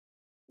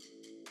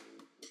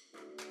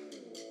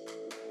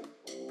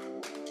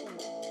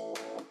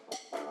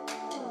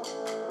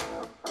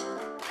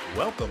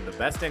Welcome to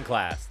Best in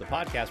Class, the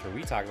podcast where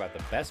we talk about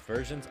the best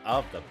versions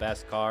of the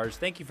best cars.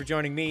 Thank you for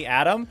joining me,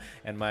 Adam,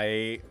 and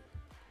my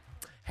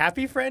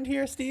happy friend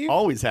here, Steve.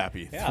 Always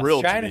happy. Yeah,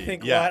 Thrilled I was trying to to be.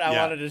 think what I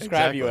want to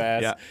describe you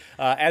as. Yeah.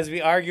 As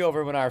we argue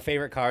over when our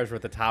favorite cars were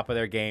at the top of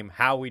their game.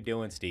 How we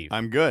doing, Steve?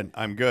 I'm good.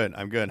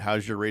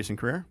 How's your racing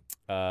career?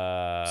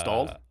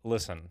 Stalled?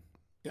 Listen,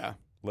 Yeah.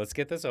 let's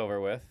get this over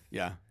with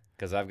Yeah.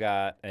 because I've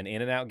got an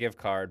In-N-Out gift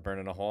card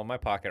burning a hole in my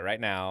pocket right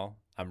now.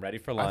 I'm ready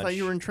for lunch. I thought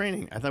you were in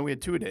training. I thought we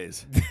had 2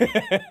 days.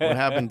 What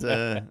happened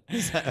to...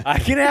 I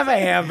can have a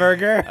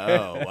hamburger.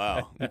 Oh,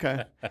 wow.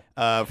 Okay.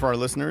 For our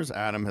listeners,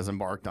 Adam has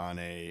embarked on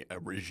a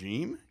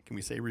regime. Can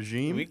we say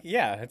regime?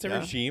 It's a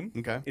regime.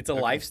 Okay. It's a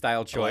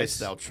lifestyle choice. A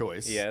lifestyle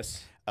choice.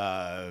 Yes.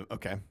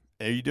 Okay.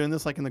 Are you doing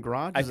this like in the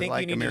garage? I think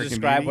you need to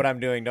describe what I'm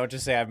doing. Don't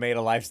just say I've made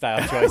a lifestyle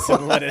choice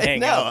and let it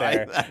hang out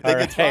there. I think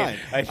it's fine.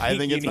 I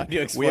think it's you need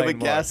to explain We have a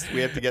more. guest. We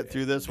have to get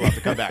through this. We'll have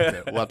to come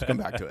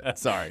back to it.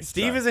 Sorry.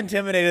 Steve is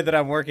intimidated that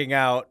I'm working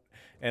out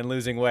and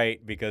losing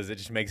weight because it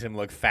just makes him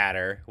look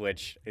fatter,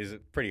 which is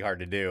pretty hard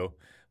to do.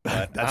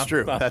 But That's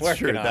true. That's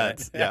true.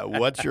 Yeah.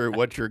 What's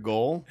your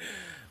goal?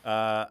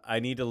 I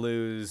need to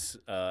lose,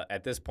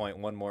 at this point,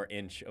 1 more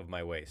inch of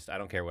my waist. I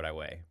don't care what I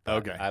weigh.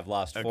 Okay. I've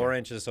lost 4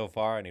 inches so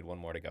far. I need 1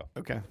 more to go.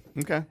 Okay.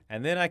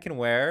 And then I can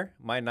wear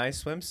my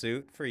nice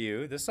swimsuit for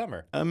you this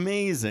summer.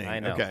 Amazing.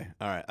 I know. Okay.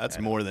 All right. That's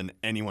more than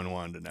anyone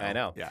wanted to know. I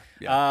know.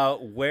 Yeah.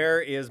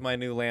 Where is my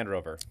new Land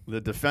Rover?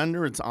 The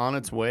Defender, it's on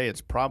its way. It's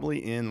probably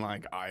in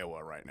like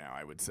Iowa right now,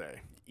 I would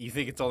say. You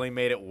think it's only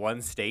made it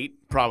 1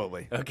 state?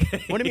 Probably.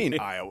 Okay. What do you mean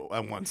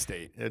Iowa? One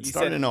state. It You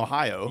started said- in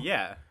Ohio.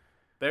 Yeah.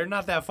 They're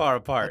not that far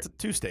apart. That's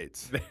 2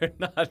 states. They're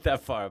not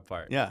that far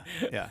apart. Yeah.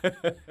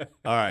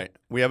 All right.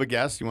 We have a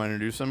guest. You want to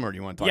introduce him or do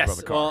you want to talk about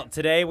the car? Well,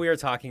 today we are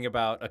talking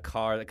about a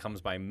car that comes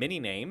by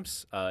many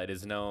names. It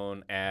is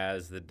known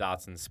as the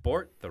Datsun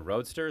Sport, the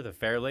Roadster, the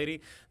Fairlady,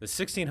 the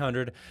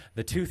 1600,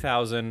 the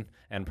 2000,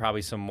 and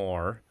probably some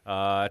more.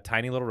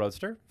 Tiny little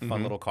Roadster,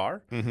 fun little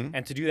car.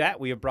 And to do that,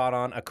 we have brought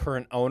on a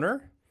current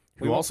owner.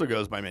 Who also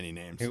goes by many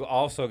names. Some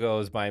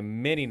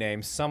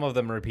of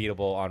them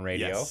repeatable on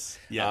radio.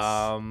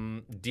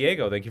 Yes.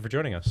 Diego, thank you for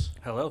joining us.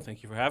 Hello,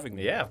 thank you for having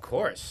me. Yeah, of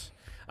course.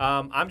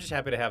 I'm just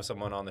happy to have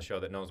someone on the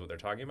show that knows what they're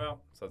talking about,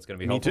 so it's going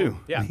to be Me helpful. too.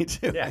 Yeah. Me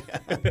too. Yeah.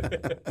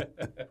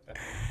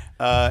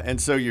 And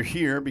so you're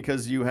here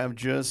because you have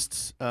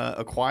just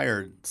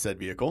acquired said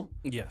vehicle.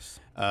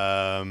 Yes.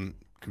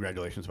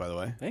 Congratulations, by the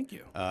way. Thank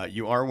you.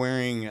 You are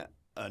wearing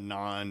a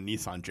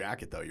non-Nissan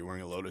jacket, though. You're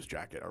wearing a Lotus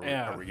jacket. Are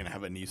Yeah. we going to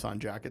have a Nissan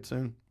jacket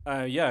soon?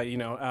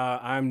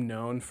 I'm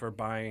known for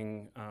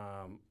buying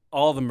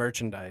all the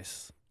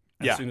merchandise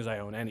as soon as I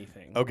own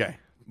anything. Okay.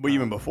 Well,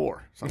 even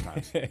before,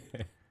 sometimes.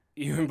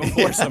 Even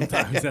before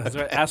sometimes. That's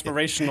right.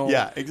 Aspirational.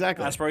 Yeah,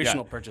 exactly.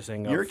 Aspirational Yeah.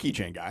 purchasing. You're a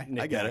keychain guy.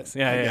 I get it. knickknacks.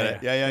 Yeah, I yeah,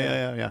 get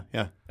it.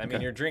 Yeah. I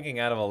mean, you're drinking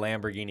out of a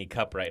Lamborghini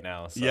cup right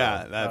now. So.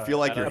 Yeah, I feel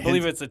like I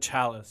believe it's a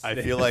chalice. I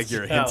feel like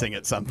you're hinting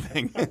at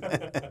something.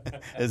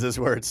 Is this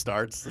where it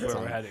starts? That's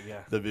where we're heading,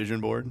 yeah. The vision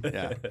board?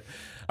 Yeah.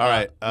 All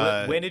right.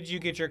 When did you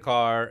get your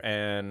car,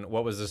 and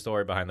what was the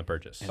story behind the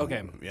purchase?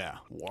 Okay. Yeah.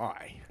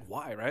 Why?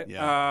 Why, right?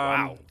 Yeah.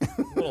 Wow.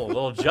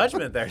 little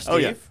judgment there,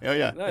 Steve. Oh,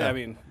 yeah. No, I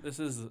mean, this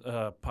is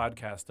a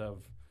podcast of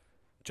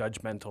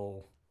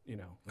judgmental,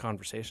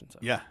 conversations.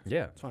 Yeah.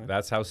 Yeah, fine.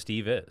 that's how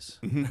Steve is.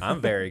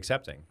 I'm very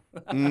accepting.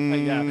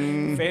 Yeah.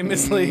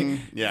 Famously.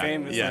 Yeah.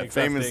 Famously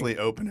Famously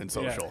open and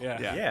social.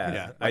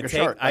 Yeah. Like I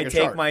a take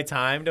shark. my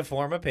time to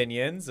form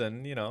opinions,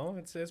 and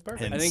it's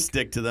perfect. And I think-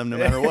 stick to them no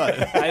matter what.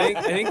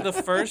 I think the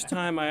first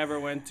time I ever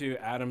went to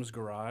Adam's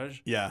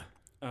garage, Yeah.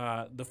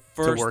 the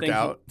first work thing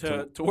out?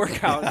 to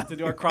work out to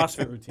do our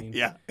CrossFit routine.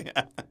 Yeah.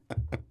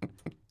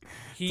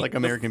 He, It's like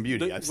American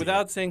Beauty. I've seen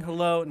without it. saying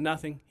hello,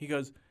 nothing. He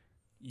goes,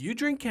 "You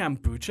drink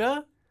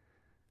kombucha?"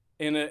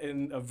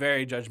 In a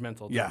very judgmental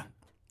tone. Yeah.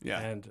 Yeah.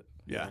 And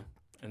Yeah.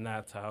 and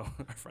that's how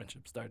our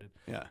friendship started.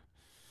 Yeah.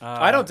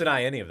 I don't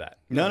deny any of that.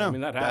 No. I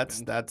mean, that that's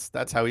happened.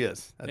 that's how he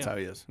is. That's Yeah. how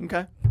he is.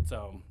 Okay.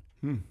 So,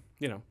 I'm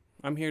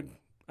here.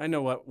 I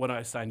know what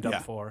I signed up Yeah.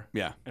 for.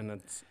 Yeah. And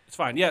it's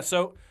fine. Yeah.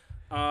 So,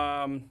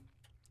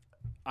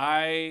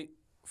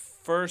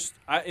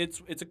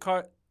 it's a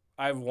car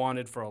I've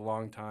wanted for a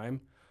long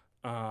time.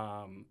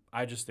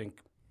 I just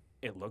think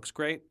it looks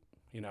great.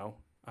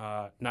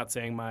 Not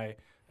saying my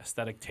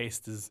aesthetic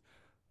taste is,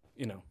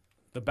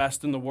 the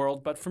best in the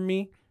world, but for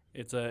me,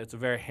 it's a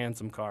very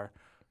handsome car.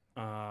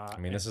 I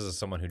mean, this is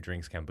someone who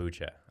drinks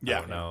kombucha. Yeah. I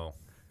don't know.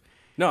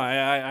 No,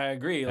 I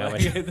agree. Yeah,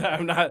 Like,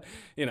 I'm not.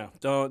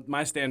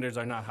 My standards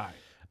are not high.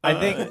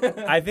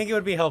 I think it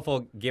would be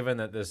helpful, given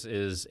that this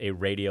is a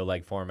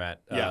radio-like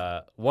format.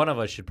 Yeah. One of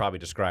us should probably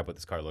describe what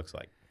this car looks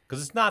like,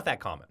 because it's not that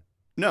common.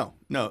 No.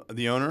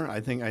 The owner.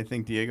 I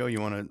think Diego. You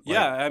want to?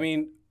 Yeah, I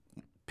mean,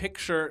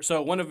 picture.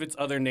 So one of its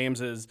other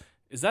names is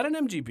that an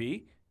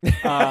MGB?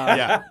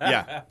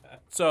 Yeah.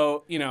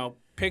 So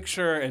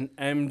picture an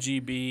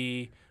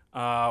MGB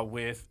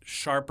with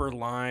sharper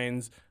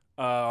lines.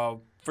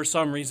 For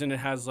some reason, it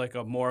has like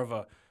a more of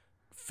a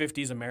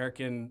 50s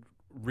American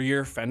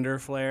rear fender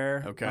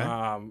flare. Okay.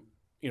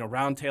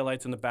 Round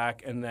taillights in the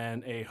back, and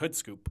then a hood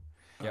scoop.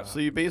 Yep. So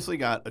you basically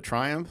got a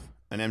Triumph,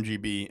 an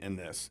MGB, and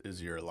this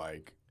is your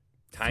like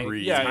Tiny,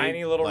 three.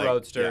 tiny little like,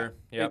 roadster.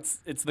 Yep.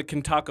 It's the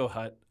Kentucky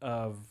Hut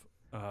of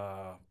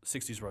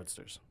 60s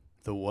roadsters.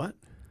 The what?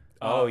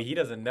 Oh, he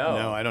doesn't know.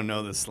 No, I don't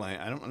know this slang.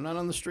 I'm not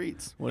on the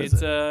streets. What is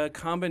It's it? a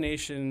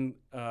combination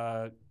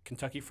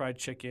Kentucky Fried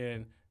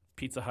Chicken,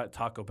 Pizza Hut,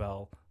 Taco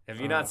Bell. Have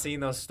you not seen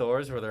those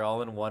stores where they're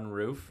all in one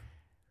roof?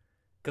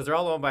 Because they're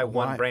all owned by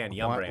one brand,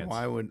 Yum Brands.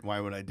 Why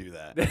would I do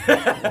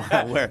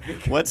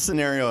that? What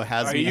scenario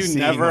has Are me you seeing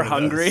never one of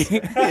hungry? those?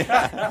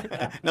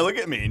 Yeah. No, look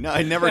at me. No,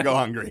 I never go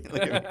hungry.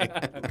 Look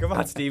at me. Come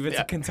on, Steve. It's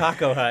a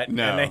Kentucky Hut,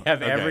 No, and they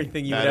have okay.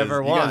 everything you That would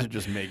ever is- want. You guys are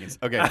just making.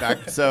 Okay,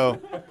 back. So,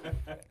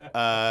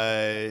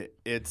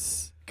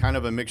 it's kind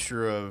of a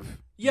mixture of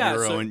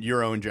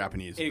Euro and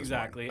Japanese. at this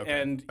Exactly. point.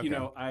 Okay, And you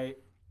okay.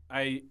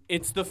 know,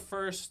 it's the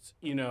first,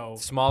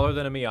 Smaller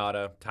than a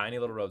Miata, tiny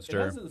little it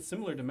roadster. has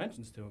similar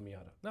dimensions to a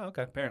Miata, Oh,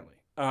 okay. apparently.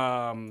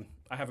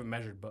 I haven't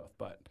measured both,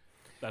 but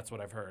that's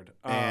what I've heard.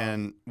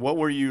 And what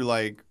were you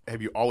like?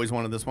 Have you always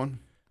wanted this one?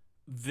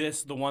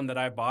 The one that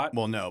I bought.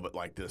 Well, no, but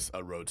like this,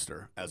 a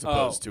Roadster, as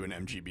opposed to an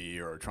MGB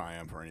or a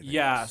Triumph or anything.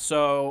 Yeah, else.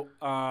 so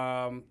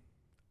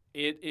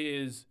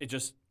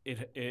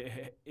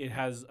it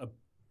has a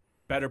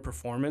better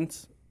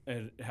performance.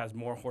 It has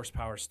more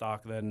horsepower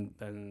stock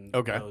than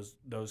Okay.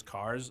 those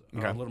cars.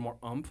 Okay. A little more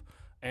oomph,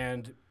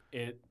 and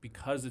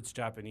because it's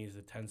Japanese,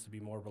 it tends to be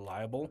more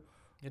reliable.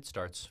 It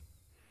starts.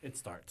 It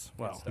starts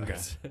well. Okay.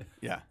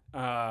 Yeah.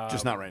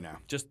 Just not right now.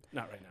 Just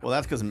not right now. Well,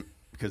 that's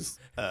because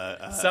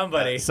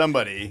Somebody.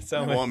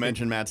 I won't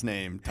mention Matt's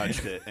name,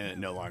 touched it, and it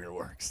no longer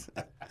works.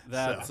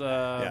 That's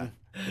yeah.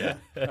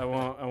 I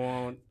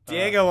won't.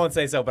 Diego won't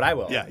say so, but I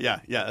will. Yeah.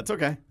 It's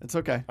okay. It's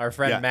okay. Our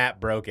friend Yeah. Matt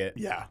broke it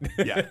Yeah.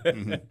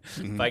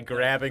 Mhm. by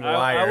grabbing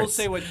wires. I will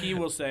say what he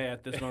will say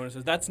at this moment.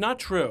 Says that's not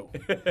true.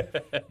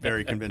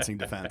 Very convincing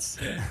defense.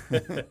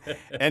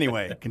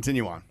 Anyway,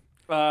 continue on.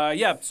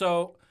 Yeah.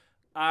 So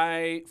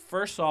I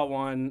first saw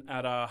one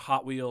at a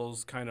Hot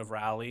Wheels kind of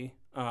rally.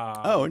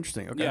 Oh,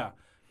 interesting. Okay. Yeah.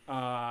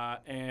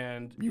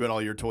 And You had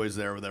all your toys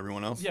there with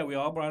everyone else? yeah, we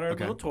all brought our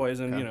Okay. little toys,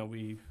 and Okay.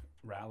 we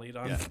rallied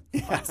on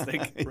Yeah.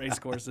 plastic race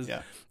courses.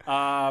 Yeah.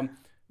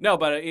 No,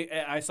 but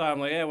I saw him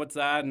like, hey, what's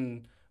that?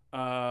 And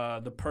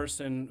the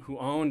person who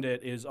owned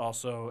it is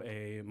also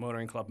a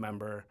motoring club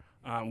member.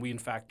 We in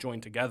fact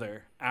joined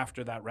together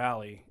after that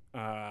rally.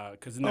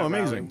 Because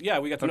amazing. Rally, yeah,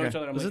 we got to know Okay. each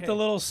other. I'm Was like, it the hey.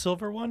 little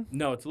silver one?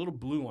 No, it's a little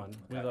blue one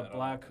with a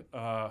black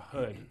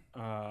hood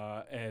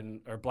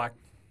or black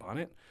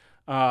bonnet.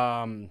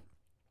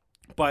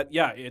 But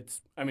yeah,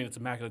 it's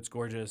immaculate. It's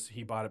gorgeous.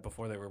 He bought it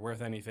before they were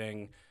worth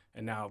anything,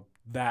 and now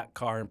that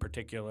car in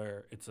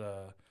particular, it's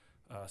a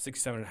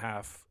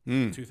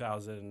 67.5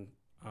 2000,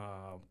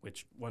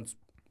 which once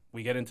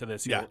we get into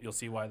this, you'll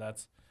see why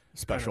that's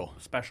Special. kind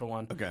of a special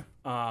one. Okay.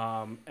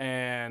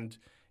 And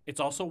it's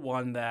also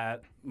one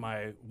that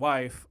my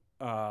wife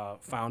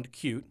found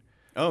cute.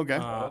 Oh, okay.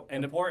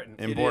 And important.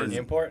 Important.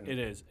 Important. It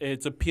is.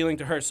 It's appealing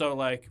to her. So,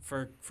 like,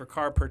 for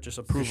car purchase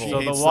approval, She So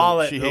hates the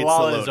wallet, she the hates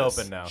wallet the is Lotus.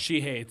 open now.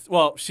 she hates.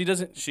 Well, she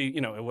doesn't.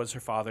 It was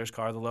her father's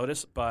car, the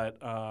Lotus. But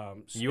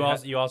You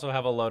also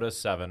have a Lotus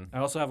 7. I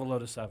also have a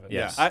Lotus 7.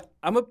 Yes.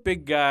 I'm a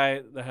big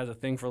guy that has a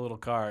thing for little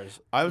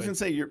cars. I was going to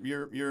say,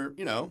 you're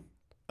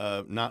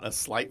not a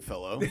slight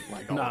fellow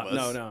like all of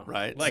us. No.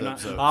 Right? Like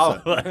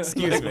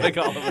Excuse me. like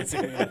all of us.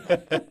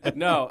 Yeah.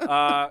 No.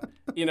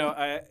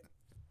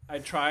 I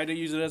try to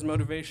use it as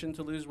motivation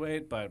to lose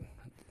weight, but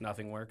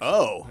nothing works.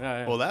 Oh.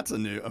 Yeah. Well, that's a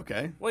new,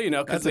 okay. Well,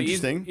 because That's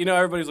interesting.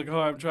 everybody's like,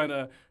 oh, I'm trying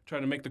to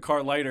make the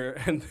car lighter,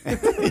 and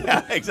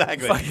Yeah,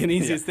 exactly. fucking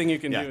easiest Yeah. thing you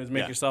can Yeah, do is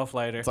make yeah. yourself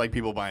lighter. It's like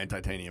people buying a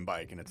titanium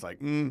bike, and it's like,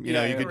 you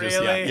Yeah, could really?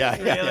 just, yeah.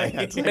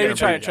 Really? It's like Maybe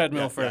try a everybody-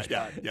 treadmill yeah, first.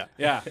 Yeah.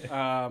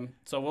 Yeah.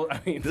 So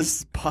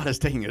This pod is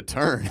taking a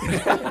turn.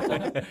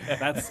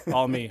 that's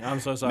all me. I'm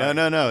so sorry.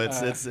 No.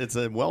 It's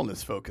a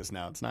wellness focus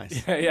now. It's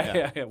nice.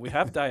 Yeah. We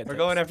have diet. We're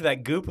going after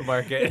that goop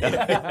market.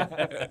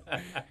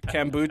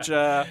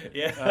 Kombucha.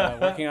 Yeah.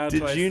 Working out.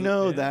 Did twice you a-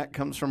 know that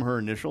comes from her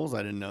initials?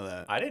 I didn't know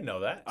that. I didn't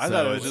know that. I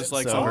thought it was just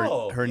like so some-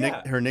 her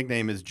yeah. her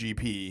nickname is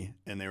GP,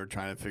 and they were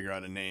trying to figure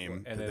out a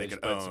name that and then they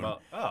just could put some own.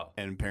 out. Oh.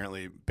 And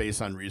apparently,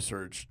 based on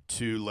research,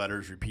 2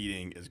 letters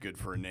repeating is good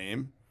for a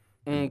name.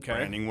 in Okay.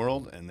 Branding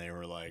world, and they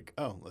were like,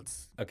 "Oh,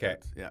 Okay.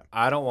 yeah."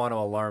 I don't want to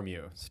alarm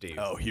you, Steve.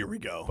 Oh, here we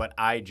go. But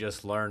I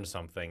just learned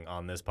something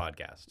on this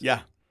podcast.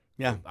 yeah.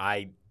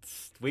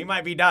 We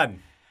might be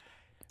done.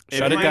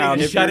 Shut it If down.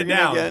 you're Shut it gonna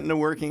down. Get into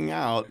working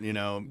out, you're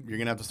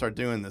gonna have to start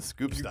doing the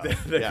scoop stuff.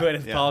 The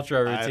Gwyneth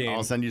Paltrow routine.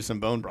 I'll send you some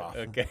bone broth.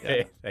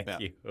 Okay. Yeah. Thank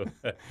you.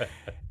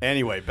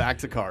 Anyway, back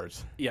to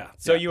cars. Yeah.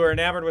 So you were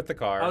enamored with the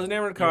car. I was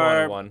enamored with the You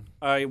car. wanted one.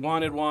 I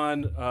wanted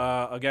one.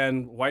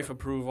 Again, wife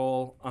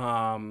approval.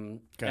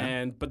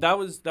 But that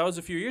was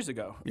a few years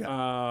ago.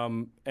 Yeah.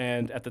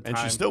 And at the time, And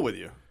she's still with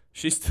you.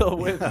 she's still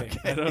with me.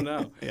 I don't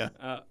know.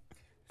 Yeah.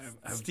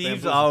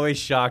 Steve's always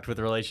shocked with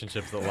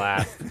relationships that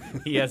last.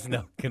 He has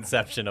no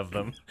conception of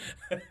them.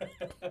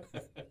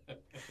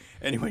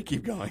 Anyway,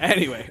 keep going.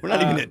 Anyway, We're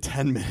not even at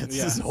 10 minutes.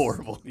 yeah. This is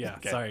horrible. Yeah.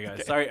 Okay. Sorry, guys.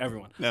 Okay. Sorry,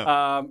 everyone.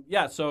 No.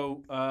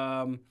 So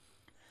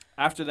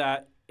after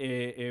that,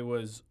 it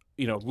was,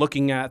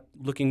 looking out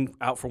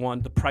for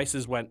one. The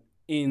prices went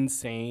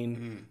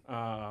insane.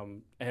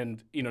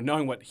 And,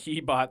 knowing what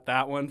he bought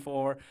that one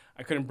for,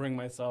 I couldn't bring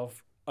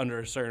myself under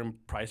a certain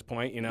price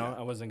point,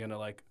 I wasn't going to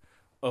like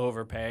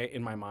overpay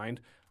in my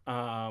mind.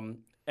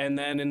 And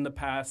then in the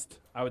past,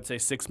 I would say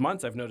 6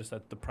 months, I've noticed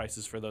that the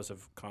prices for those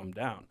have calmed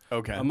down.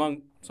 Okay.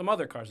 Among some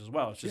other cars as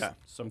well. It's just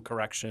some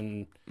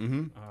correction,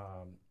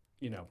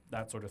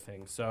 that sort of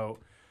thing. So,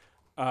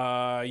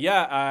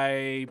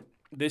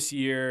 this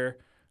year,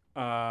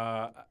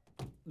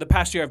 the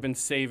past year I've been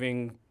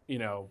saving,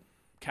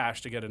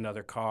 cash to get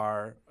another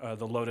car.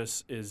 The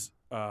Lotus is,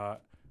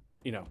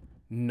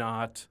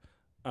 not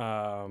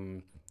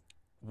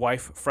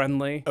wife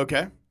friendly.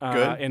 Okay,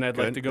 good. And I'd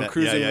good. like to go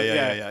cruising.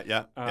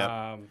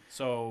 Yeah.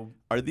 So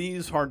are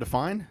these hard to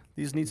find?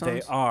 These Nissans?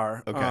 they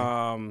are.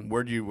 Okay.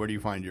 Where do you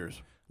find yours?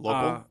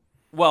 Local?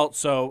 Well,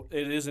 so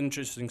it is an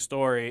interesting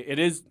story. It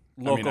is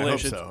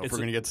local-ish. I hope so. If we're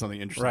gonna get something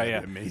interesting, right,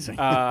 that'd be amazing.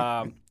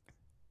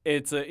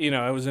 It's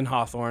it was in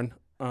Hawthorne.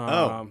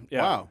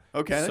 Wow.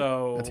 Okay.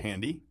 So that's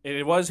handy.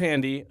 It was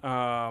handy.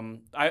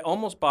 I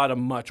almost bought a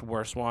much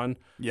worse one.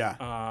 Yeah.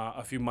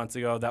 A few months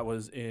ago, that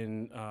was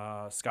in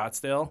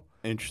Scottsdale.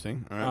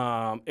 Interesting. All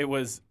right. It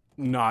was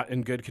not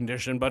in good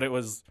condition, but it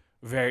was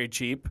very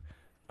cheap.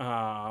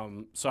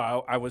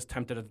 So I was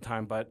tempted at the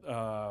time, but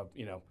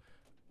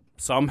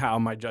somehow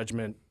my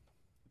judgment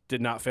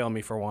did not fail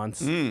me for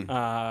once, and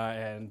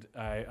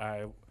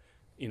I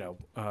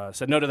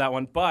said no to that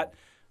one. But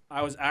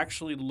I was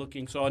actually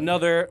looking. So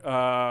another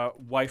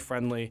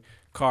wife-friendly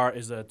car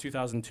is a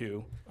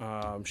 2002.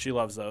 She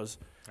loves those.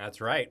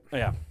 That's right.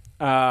 Yeah.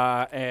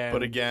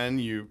 But again,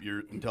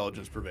 your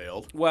intelligence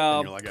prevailed. Well,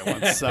 and you're like, I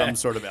want some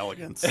sort of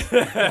elegance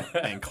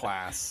and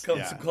class.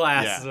 Some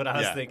class is what I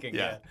was thinking.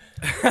 Yeah.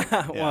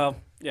 Well,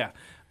 yeah.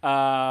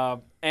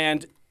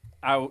 And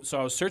I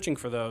was searching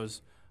for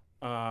those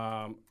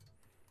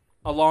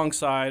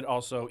alongside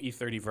also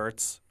E30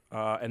 Verts,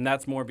 and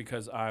that's more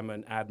because I'm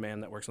an ad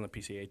man that works on the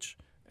PCH,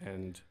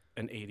 and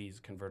an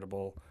 80s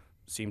convertible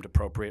seemed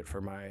appropriate for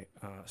my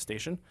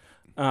station.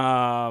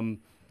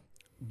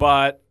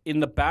 But in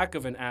the back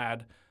of an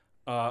ad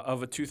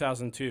of a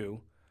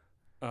 2002,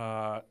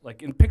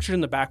 pictured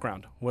in the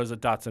background was a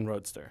Datsun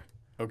Roadster.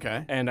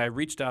 Okay. And I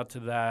reached out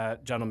to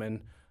that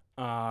gentleman,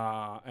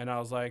 and I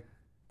was like,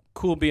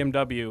 cool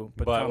BMW,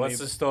 but tell what's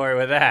me, the story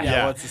with that?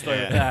 Yeah, what's the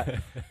story with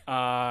that?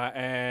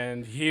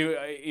 And he,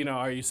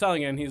 are you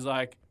selling it? And he's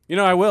like,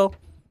 I will.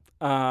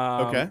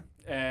 Okay.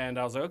 And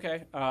I was like,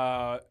 okay.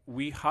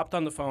 We hopped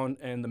on the phone,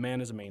 and the man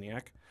is a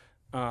maniac.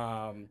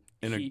 In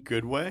a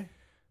good way?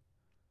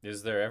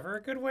 Is there ever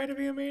a good way to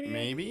be a maniac?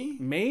 Maybe.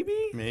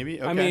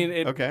 Okay. I mean,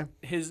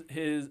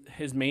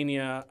 his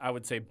mania, I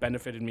would say,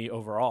 benefited me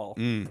overall.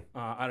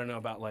 I don't know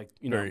about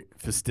very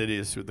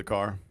fastidious with the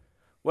car.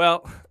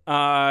 Well,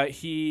 when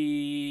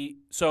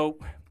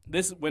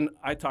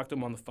I talked to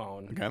him on the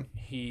phone,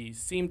 he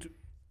seemed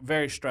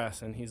very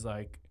stressed, and he's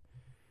like,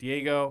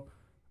 Diego,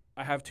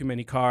 I have too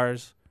many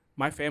cars.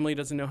 My family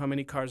doesn't know how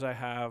many cars I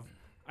have.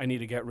 I need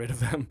to get rid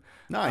of them.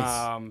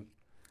 Nice.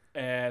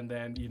 And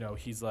then,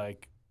 he's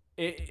like,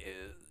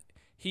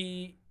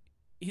 he's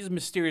a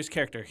mysterious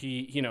character.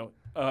 He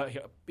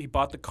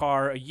bought the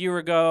car a year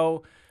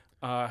ago.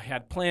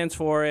 Had plans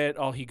for it.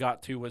 All he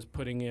got to was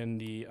putting in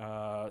the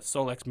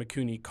Solex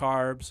Mikuni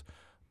carbs,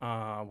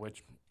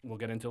 which we'll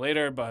get into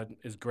later, but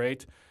is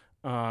great.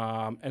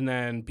 And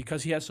then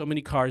because he has so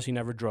many cars, he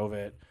never drove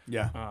it.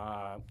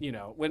 Yeah.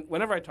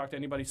 Whenever I talk to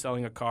anybody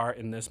selling a car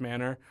in this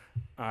manner,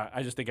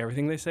 I just think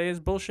everything they say is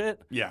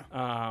bullshit. Yeah.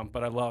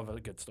 But I love a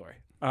good story.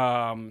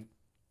 I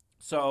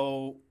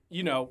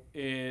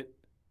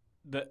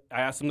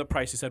asked him the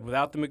price. He said,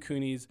 without the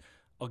Mikunis,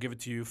 I'll give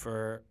it to you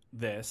for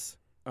this.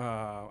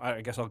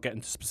 I guess I'll get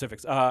into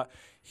specifics.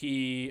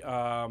 He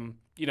didn't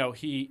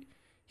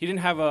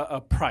have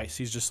a price.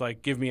 He's just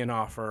like, give me an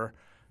offer.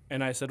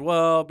 And I said,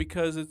 well,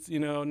 because it's,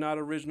 not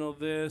original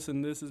this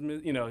and this is,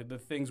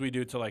 the things we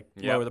do to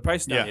lower the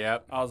price down. Yeah.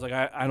 I was like,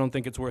 I don't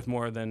think it's worth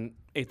more than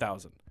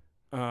 $8,000.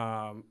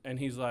 And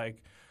he's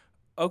like,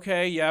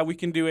 okay, yeah, we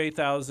can do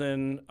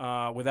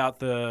 $8,000 without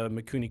the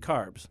Mikuni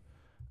carbs.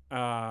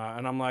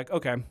 And I'm like,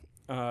 okay,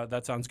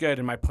 that sounds good.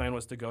 And my plan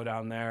was to go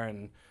down there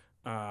and,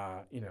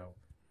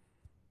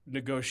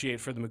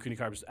 negotiate for the Mikuni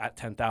carbs at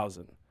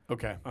 $10,000.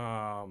 Okay.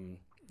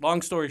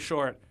 Long story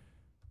short,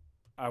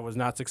 I was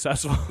not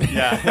successful.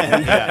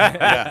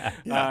 Yeah.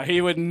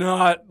 He would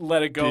not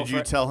let it go. Did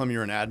you tell him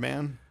you're an ad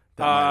man?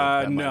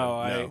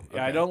 No. Okay.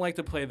 I don't like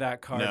to play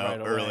that card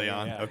right away. Early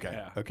on. Yeah, Okay.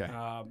 Yeah. Okay.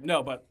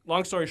 No, but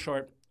long story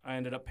short, I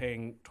ended up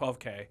paying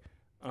 $12K,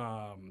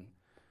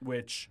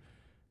 which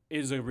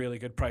is a really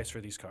good price for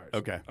these cars.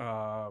 Okay.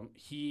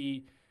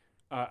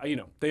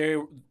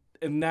 They're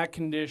in that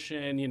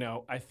condition.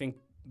 I think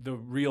the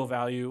real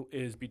value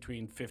is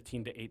between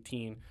 15 to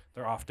 18.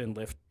 They're often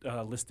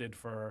listed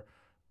for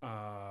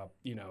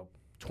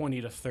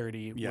 20 to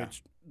 30,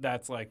 which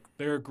that's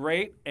they're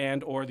great,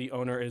 and or the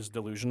owner is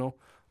delusional.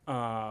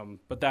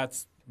 But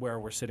that's where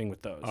we're sitting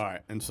with those. All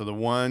right. And so the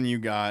one you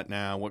got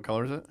now, what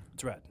color is it?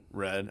 It's red.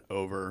 Red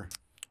over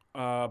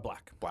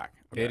Black. Black.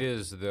 It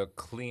is the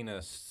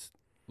cleanest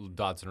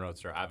Datsun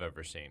Roadster I've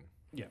ever seen.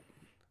 Yeah.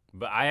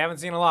 But I haven't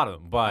seen a lot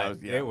of them.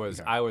 But yeah, it was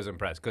okay. I was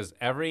impressed because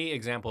every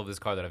example of this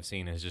car that I've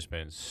seen has just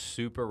been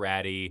super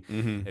ratty.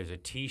 There's a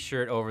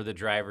T-shirt over the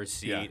driver's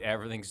seat. Yeah.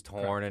 Everything's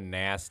torn and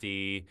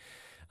nasty.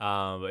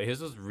 But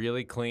his was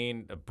really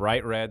clean, a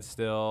bright red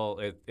still.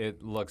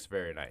 It looks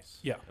very nice.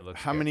 Yeah. It looks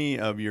How good. many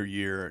of your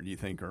year do you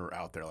think are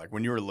out there? Like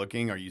when you were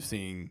looking, are you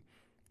seeing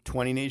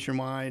 20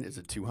 nationwide? Is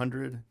it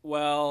 200?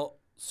 Well,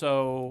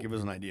 so Give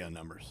us an idea on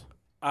numbers.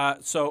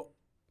 so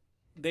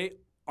they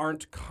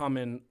aren't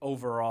common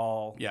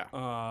overall.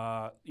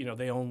 Yeah.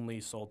 They only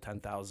sold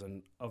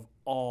 10,000 of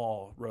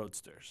all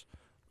Roadsters.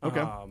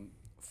 Okay.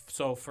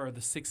 So for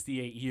the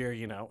 68 year,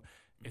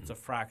 it's a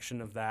fraction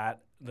of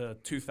that. The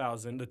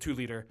 2000, the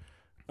 2-liter,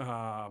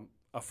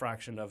 a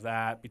fraction of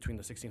that between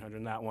the 1600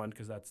 and that one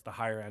because that's the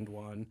higher end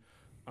one,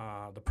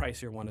 the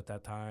pricier one at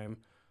that time.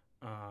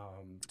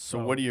 So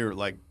what are your,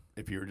 like,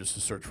 if you were just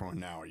to search for one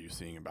now, are you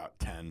seeing about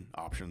 10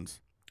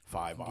 options,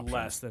 5 options?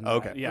 Less than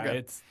Okay. that. Yeah, okay.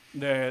 it's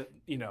there.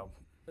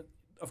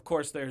 Of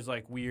course, there's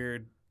like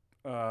weird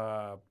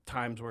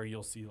times where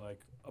you'll see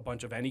like a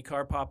bunch of any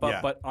car pop up,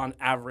 Yeah. but on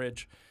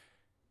average,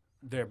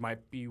 there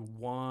might be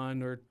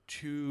 1 or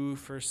 2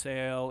 for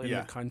sale in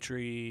Yeah. the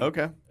country.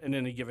 Okay. In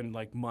any given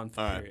like month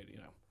All right. period,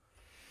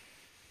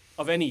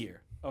 of any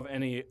year, of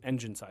any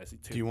engine size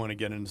too. Do you want to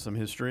get into some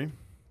history?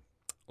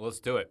 Let's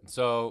do it.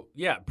 So,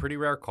 yeah, pretty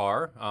rare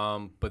car.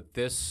 But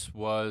this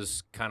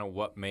was kind of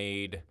what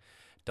made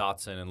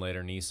Datsun and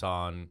later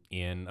Nissan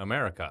in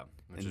America.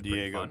 Which And is pretty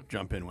Diego, fun.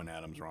 jump in when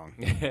Adam's wrong.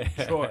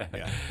 Sure.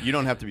 Yeah. You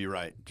don't have to be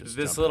right. Just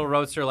This jump little in.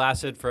 roadster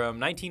lasted from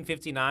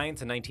 1959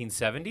 to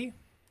 1970.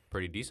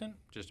 Pretty decent,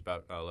 just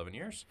about 11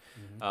 years.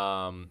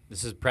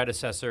 This is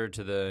predecessor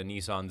to the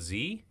Nissan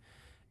Z.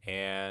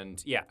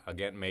 And, yeah,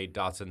 again, made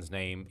Datsun's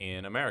name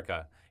in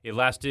America. It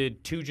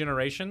lasted 2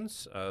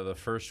 generations. The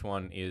first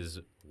one is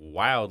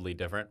wildly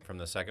different from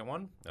the second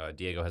one.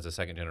 Diego has a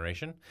second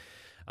generation.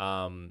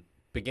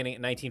 Beginning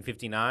in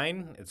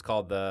 1959, it's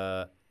called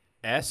the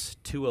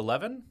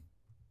S211.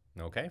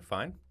 Okay,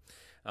 fine.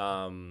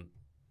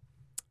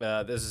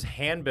 This is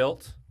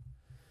hand-built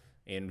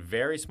in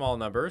very small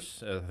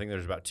numbers. I think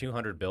there's about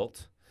 200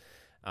 built.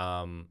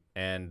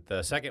 And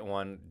the second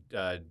one,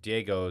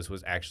 Diego's,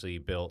 was actually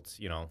built,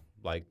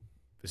 like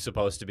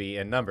supposed to be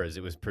in numbers.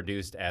 It was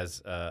produced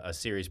as a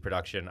series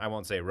production. I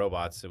won't say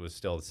robots. It was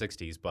still the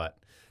 60s, but,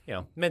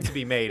 meant to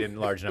be made in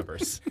large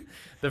numbers.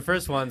 The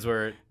first ones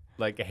were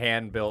like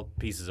hand-built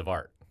pieces of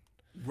art,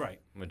 Right.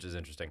 which is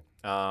interesting.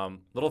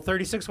 Little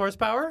 36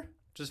 horsepower,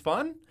 which is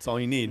fun. That's all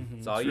you need.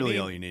 It's all It's you really need.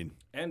 all you need.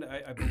 And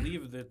I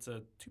believe that's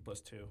a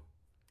 2+2.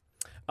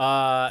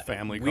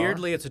 Family car?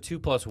 Weirdly, it's a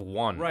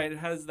 2+1. Right. It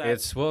has that.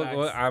 It's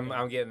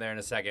I'm getting there in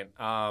a second.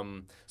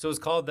 So it's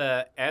called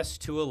the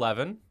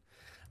S211.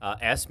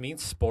 S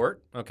means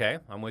sport. Okay,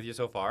 I'm with you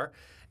so far.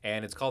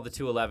 And it's called the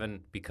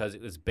 211 because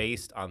it was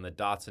based on the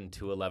Datsun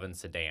 211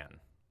 sedan.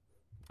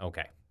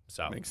 Okay,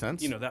 so Makes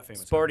sense. that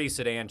famous. sporty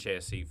sedan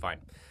chassis, fine.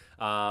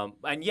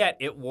 And yet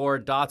it wore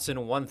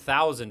Datsun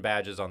 1000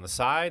 badges on the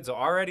side. So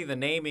already the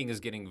naming is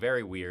getting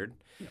very weird.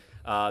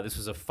 This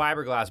was a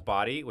fiberglass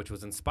body, which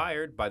was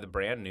inspired by the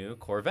brand new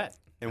Corvette.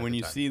 And at when the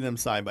you time. see them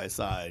side by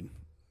side,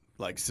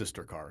 like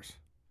sister cars,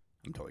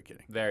 I'm totally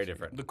kidding. Very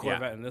different. The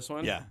Corvette in this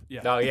one. Yeah.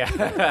 Yeah. Oh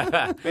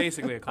yeah.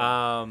 Basically a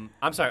Corvette.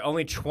 I'm sorry.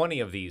 Only 20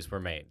 of these were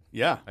made.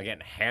 Yeah.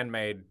 Again,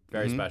 handmade,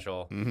 very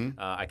special. Mhm.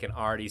 I can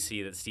already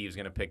see that Steve's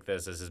going to pick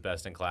this as his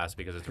best in class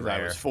because it's Because I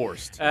rare. was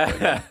forced.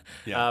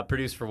 Yeah.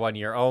 Produced for 1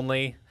 year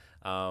only.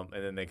 And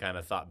then they kind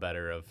of thought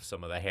better of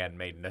some of the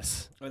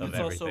handmadeness And of it's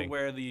everything. also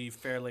where the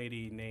Fair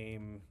Lady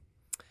name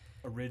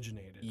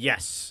originated.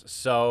 Yes.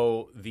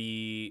 So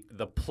the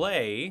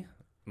play,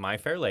 My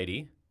Fair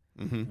Lady,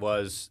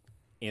 was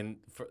in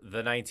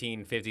the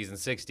 1950s and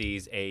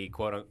 60s a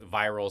quote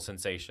viral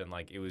sensation.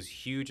 Like it was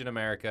huge in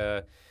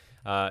America,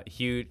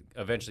 huge,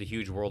 eventually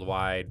huge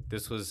worldwide.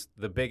 This was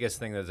the biggest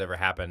thing that's ever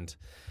happened.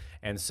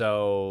 And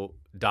so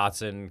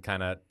Datsun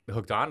kind of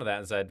hooked onto that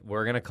and said,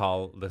 we're going to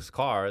call this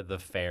car the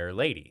Fair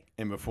Lady.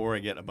 And before I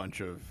get a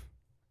bunch of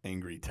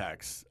angry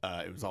texts,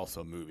 it was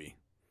also a movie.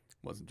 It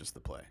wasn't just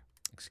the play.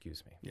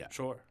 Excuse me. Yeah.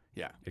 Sure.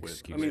 Yeah.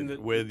 Excuse me. I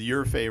mean, with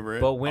your favorite,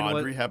 But when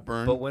Audrey was,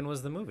 Hepburn, But when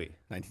was the movie?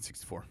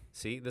 1964.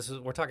 See,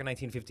 we're talking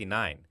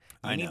 1959.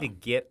 I You need know. to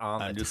get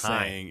on I'm the just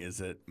time. saying is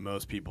that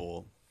most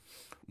people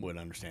would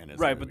understand it. as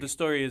a Right, but movie. the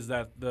story is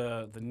that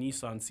the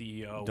Nissan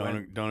CEO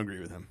Don't agree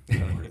with him.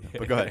 Don't agree with him.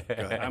 But go ahead. Go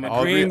ahead. I'm I'll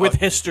agreeing agree- with I'll-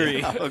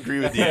 history. I'll agree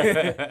with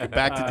Diego.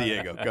 Back to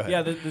Diego. Go ahead.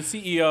 Yeah, the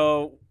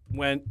CEO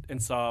went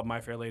and saw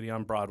My Fair Lady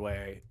on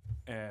Broadway,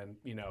 and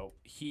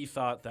he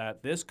thought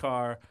that this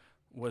car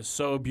was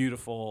so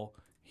beautiful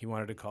he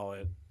wanted to call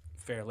it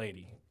Fair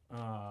Lady,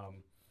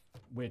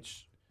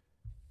 which,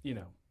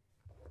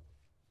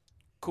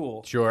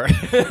 cool. Sure.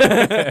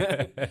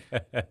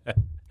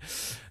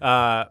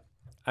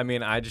 I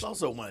mean, I It's just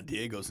also one of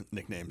Diego's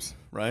nicknames,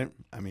 right?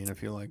 I mean, I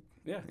feel like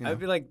Yeah, I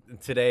feel like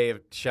today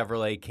if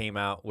Chevrolet came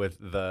out with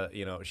the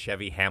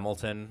Chevy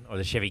Hamilton or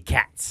the Chevy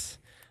Cats,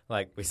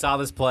 Like, we saw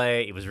this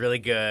play. It was really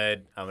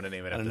good. I'm going to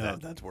name it I after don't know that.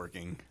 if that's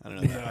working. I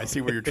don't know. I see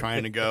where you're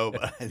trying to go,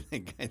 but I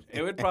think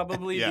It would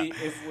probably Yeah. be,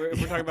 if we're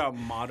talking about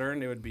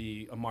modern, it would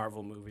be a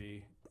Marvel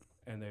movie.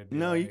 And they'd be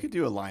No, you like- could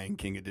do a Lion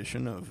King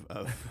edition of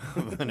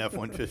an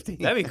F-150.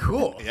 That'd be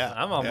cool. Yeah,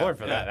 I'm on yeah, board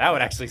for yeah. that. That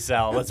would actually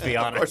sell, let's be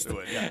honest. Of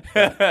course it would,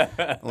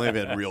 yeah. Only if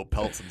it had real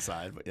pelts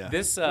inside, but yeah.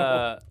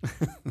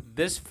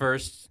 This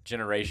first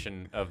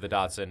generation of the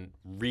Datsun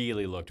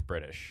really looked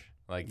British.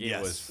 Like, it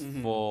Yes. was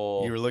Mhm.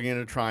 full. You were looking at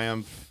a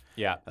Triumph,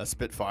 Yeah. a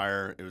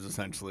Spitfire. It was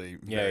essentially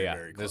Yeah, very, yeah.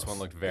 very This close. one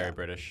looked very Yeah.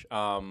 British.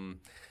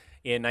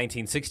 In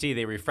 1960,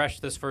 they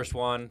refreshed this first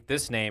one.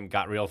 This name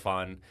got real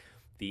fun.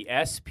 The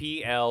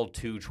SPL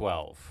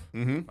 212.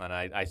 Mm-hmm. And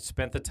I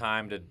spent the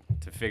time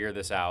to figure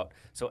this out.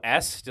 So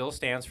S still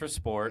stands for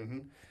sport.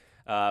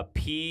 Mm-hmm.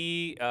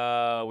 P,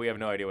 we have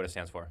no idea what it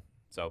stands for.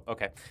 So,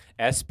 okay.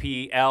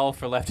 SPL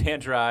for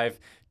left-hand drive.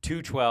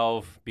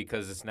 212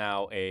 because it's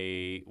now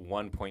a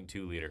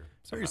 1.2 liter.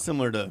 Very somehow.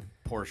 similar to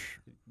Porsche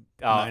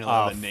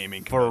 911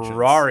 naming conventions.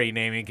 Ferrari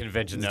naming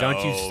conventions.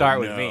 Don't you start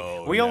with me.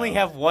 No, We only no.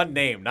 have one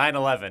name,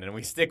 911, and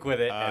we stick with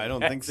it. I and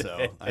don't think that's so.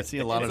 it. I see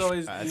a lot It's of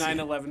always I see-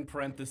 911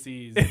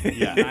 parentheses.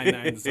 Yeah.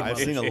 99 some I've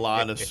other seen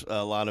shit.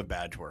 a lot of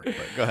badge work, but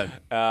go ahead.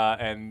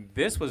 And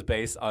this was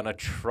based on a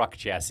truck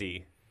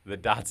chassis, the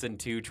Datsun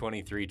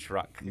 223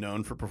 truck.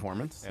 Known for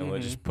performance. And we'll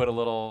just put a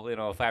little,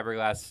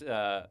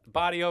 fiberglass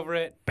body over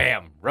it.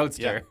 Bam,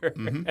 Roadster.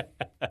 Mhm.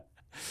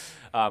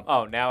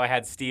 Now I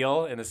had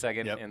steel in the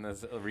second Yep. in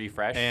this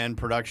refresh. And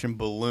production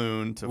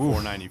balloon to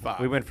 495.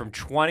 we went from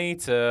 20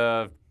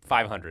 to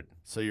 500.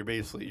 So you're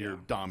basically you're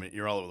dominant.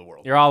 You're all over the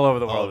world. You're all over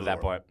the All world over at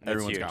the that world. point. That's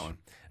Everyone's huge.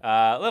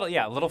 got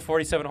one. Little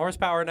 47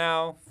 horsepower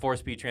now,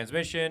 4-speed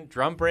transmission,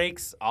 drum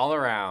brakes all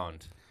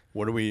around.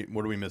 What are we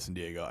missing,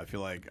 Diego? I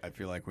feel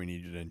like we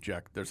need you to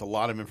inject. There's a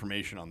lot of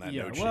information on that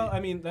Yeah, note well, sheet. I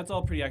mean, that's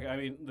all pretty accurate. I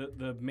mean,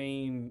 the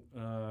main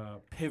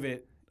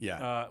pivot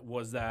Yeah.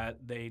 was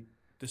that they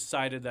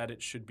decided that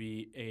it should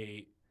be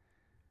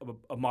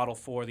a model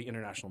for the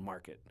international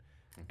market.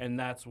 And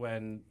that's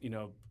when,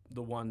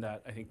 the one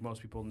that I think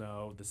most people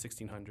know, the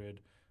 1600,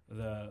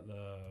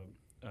 the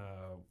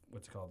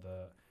what's it called,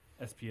 the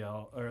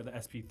SPL, or the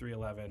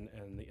SP311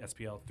 and the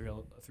SPL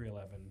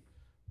 311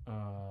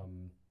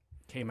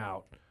 came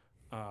out.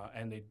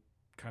 And they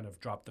kind of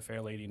dropped the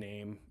Fairlady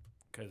name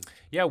because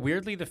Yeah,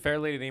 weirdly, the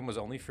Fairlady name was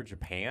only for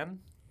Japan,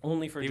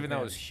 only for even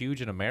though it was Japan.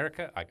 huge in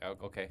America.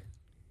 Okay,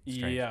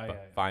 strange, Yeah, but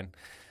yeah.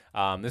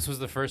 fine. This was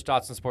the first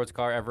Datsun sports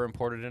car ever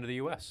imported into the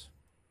U.S.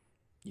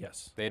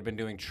 Yes. They had been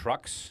doing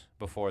trucks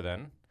before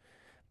then,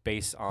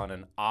 based on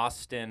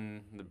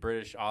the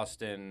British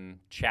Austin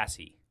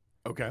chassis,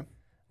 Okay.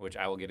 which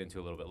I will get into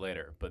a little bit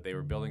later. But they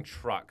were building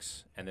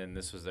trucks, and then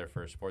this was their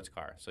first sports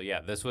car. So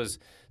yeah, this was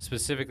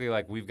specifically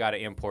like, we've got to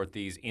import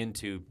these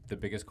into the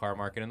biggest car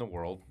market in the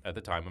world at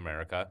the time,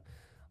 America.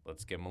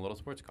 Let's give them a little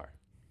sports car.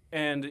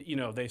 And,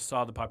 they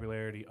saw the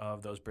popularity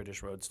of those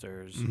British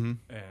roadsters, Mm-hmm.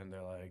 and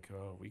they're like,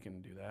 oh, we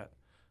can do that,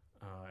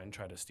 and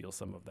try to steal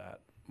some of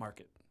that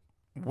market.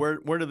 Where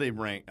do they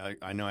rank?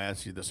 I know I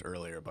asked you this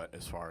earlier, but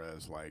as far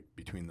as like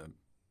between the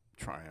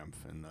Triumph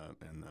and the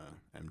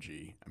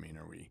MG, I mean,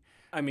 are we?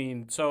 I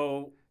mean,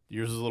 so,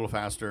 Yours is a little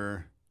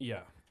faster.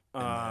 yeah.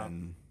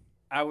 And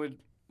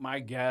My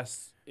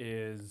guess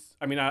is,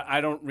 I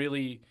don't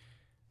really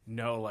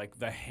know, like,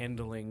 the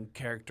handling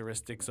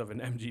characteristics of an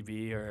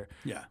MGB or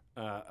yeah.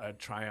 a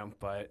Triumph,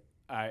 but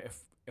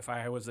if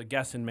I was a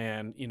guessing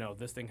man,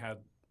 this thing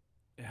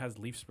has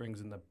leaf springs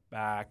in the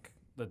back.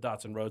 The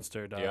Datsun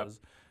Roadster does,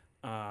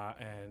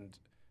 and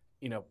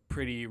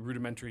pretty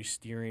rudimentary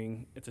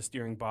steering. It's a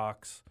steering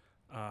box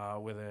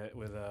with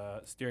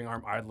a steering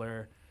arm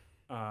idler.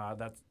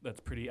 That's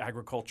pretty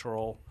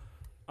agricultural.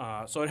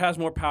 So it has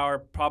more power,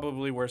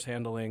 probably worse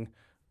handling,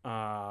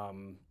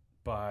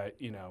 but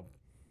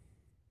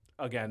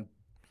again,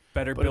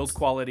 better But build it's-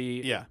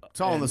 quality. Yeah.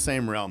 It's all in the and-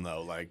 same realm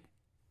though, like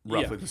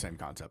roughly the same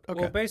concept.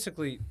 Okay. Well,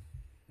 basically,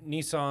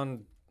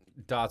 Nissan,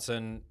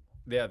 Datsun,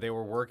 they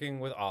were working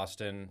with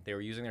Austin. They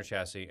were using their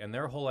chassis, and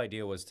their whole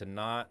idea was to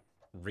not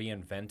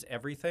reinvent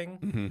everything.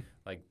 mm-hmm.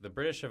 Like, the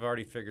British have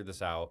already figured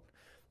this out,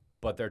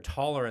 but their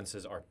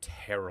tolerances are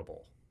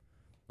terrible.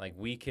 Like,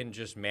 we can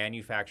just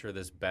manufacture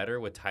this better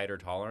with tighter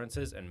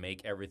tolerances and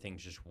make everything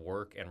just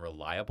work and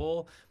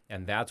reliable,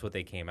 and that's what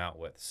they came out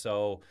with.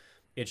 So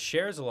it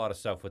shares a lot of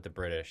stuff with the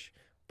British,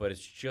 but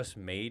it's just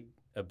made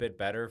a bit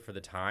better for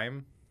the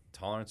time.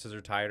 Tolerances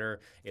are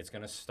tighter. It's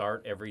going to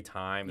start every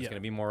time. It's Yeah.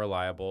 going to be more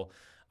reliable.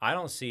 I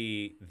don't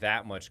see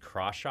that much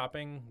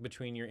cross-shopping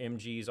between your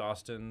MGs,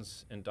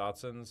 Austins, and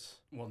Datsuns,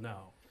 Well,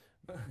 no.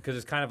 because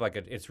it's kind of like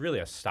it's really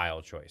a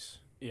style choice.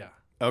 Yeah.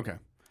 Okay.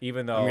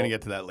 Even though I'm gonna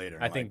get to that later.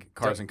 I like think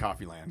Cars and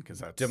Coffee Land because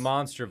that's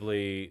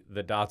demonstrably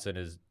the Datsun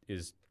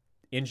is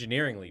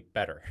engineeringly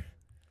better.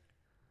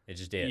 It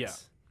just is. Yeah.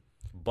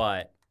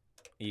 But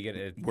you get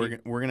it.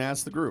 we're gonna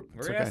ask the group.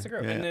 We're It's gonna ask the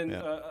group. Yeah, And then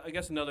yeah. I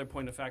guess another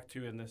point of fact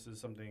too, and this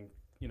is something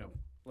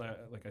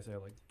like I said,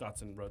 like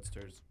Datsun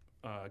Roadsters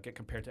get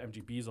compared to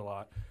MGBs a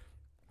lot,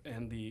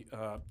 and the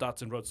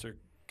Datsun Roadster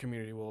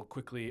community will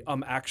quickly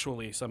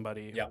actually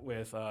somebody Yeah.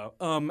 with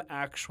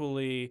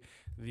actually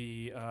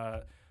the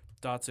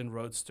Datsun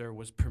Roadster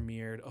was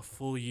premiered a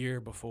full year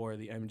before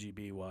the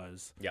MGB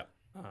was. Yeah.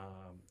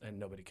 And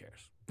nobody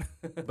cares.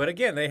 But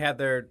again,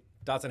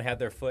 Datsun had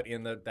their foot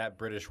in that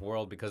British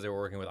world because they were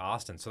working with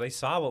Austin. So they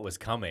saw what was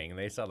coming, and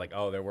they saw like,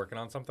 oh, they're working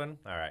on something.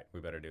 All right, we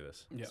better do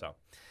this. Yeah. So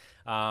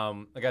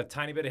I got a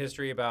tiny bit of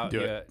history about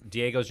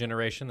Diego's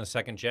generation, the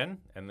second gen,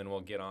 and then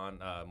we'll get on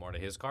more to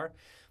his car.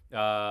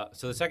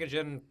 So the second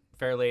gen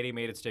Fairlady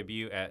made its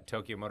debut at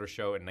Tokyo Motor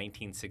Show in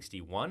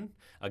 1961.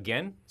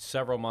 Again,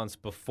 several months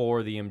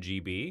before the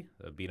MGB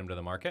beat them to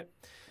the market.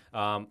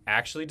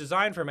 Actually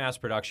designed for mass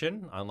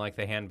production, unlike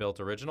the hand-built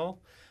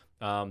original.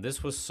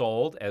 This was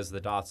sold as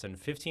the Datsun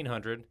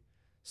 1500,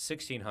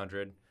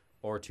 1600,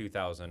 or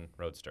 2000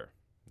 Roadster.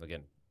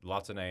 Again,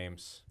 lots of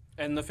names.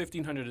 And the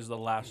 1500 is the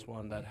last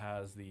one that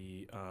has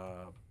the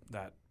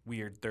that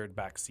weird third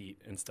back seat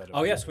instead of.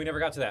 Oh, yes, we never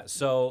got to that.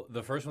 So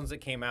the first ones that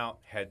came out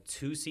had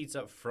 2 seats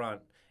up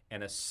front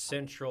and a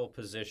central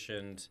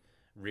positioned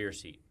rear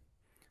seat.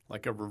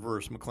 Like a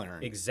reverse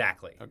McLaren.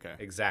 Exactly. Okay.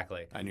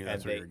 Exactly. I knew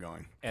that's where you were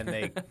going. And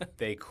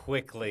they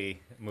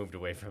quickly moved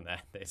away from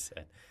that, they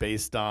said.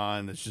 Based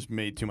on it's just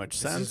made too much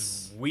sense.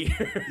 This is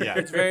weird. Yeah.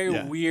 It's very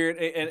weird,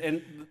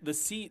 and the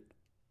seat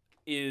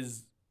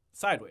is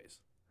sideways.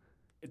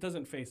 It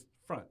doesn't face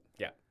front.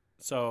 Yeah.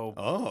 So.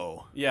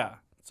 Oh. Yeah.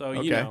 So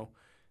Okay. you know,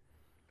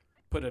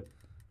 put a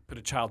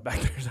child back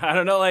there. I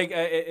don't know, like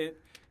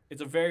it's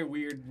a very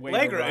weird way.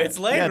 Legroom. To ride. It's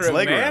legroom, Yeah, it's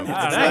legroom. man.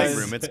 It's nice.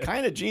 legroom. It's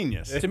kind of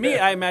genius. To me,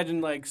 I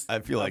imagine like I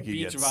feel like a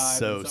you beach get vibe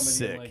so and somebody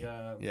sick. in like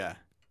a, Yeah.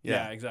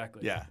 yeah,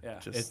 exactly. Yeah. Yeah.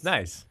 Just, It's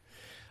nice.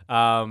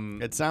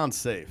 it sounds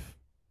safe.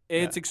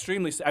 It's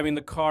extremely. I mean,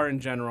 the car in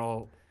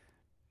general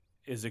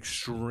is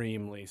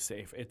extremely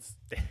safe. It's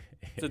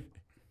a,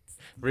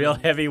 Real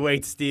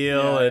heavyweight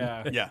steel.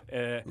 and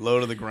Yeah. Low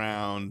to the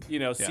ground. you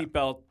know,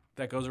 seatbelt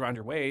that goes around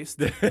your waist.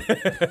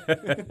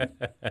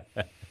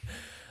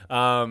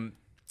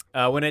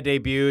 When it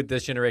debuted,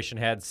 this generation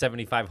had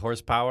 75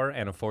 horsepower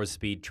and a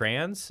 4-speed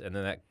trans, and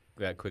then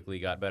that quickly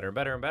got better and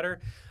better and better.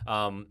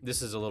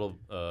 This is a little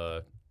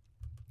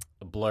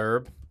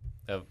blurb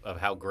of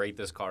how great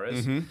this car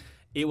is. Mm-hmm.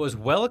 It was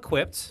well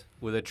equipped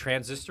with a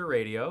transistor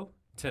radio,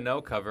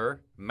 tonneau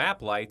cover,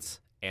 map lights,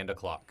 and a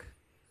clock.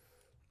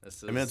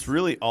 I mean, that's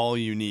really all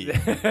you need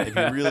if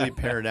you really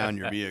pare down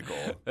your vehicle.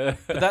 But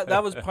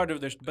that was part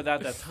of their. But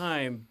at that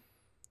time,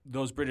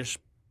 those British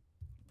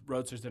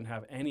Roadsters didn't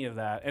have any of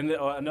that. And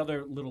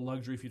another little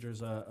luxury feature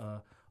is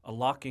a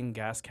locking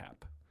gas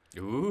cap.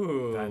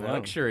 Ooh, I know.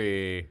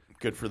 luxury.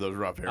 Good for those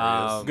rough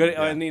areas. Good.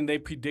 Yeah. I mean, they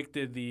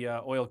predicted the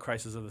oil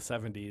crisis of the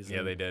 70s.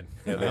 Yeah, they did.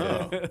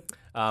 Oh.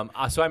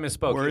 So I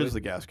misspoke. Where It is was- the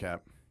gas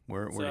cap?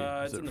 Where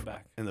It's is in it the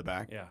back. In the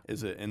back? Yeah.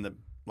 Is it in the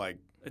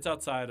It's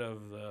outside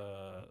of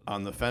the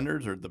on the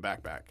fenders or the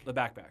backpack?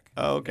 backpack.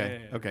 Oh,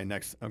 okay. Yeah. Okay,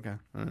 next. Okay.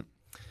 All right.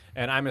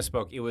 And I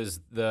misspoke. It was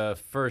the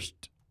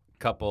first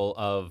couple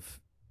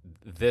of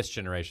this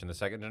generation, the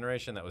second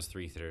generation, that was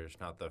 3-seaters,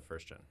 not the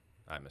first gen.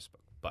 I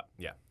misspoke. But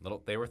yeah,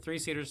 they were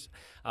 3-seaters.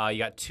 You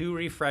got 2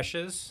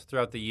 refreshes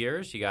throughout the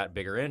years. You got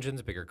bigger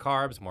engines, bigger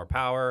carbs, more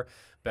power,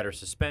 better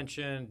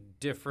suspension,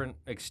 different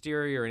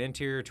exterior and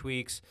interior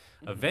tweaks.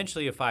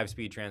 Eventually a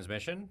 5-speed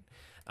transmission,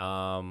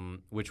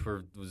 which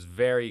was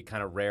very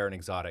kind of rare and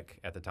exotic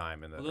at the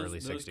time in the early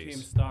 60s. Those came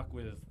stock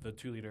with the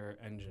 2-liter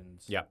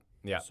engines. Yeah,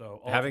 yeah.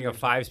 So having a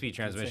 5-speed insane.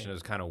 transmission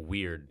is kind of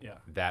weird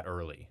that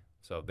early.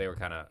 So they were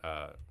kind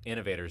of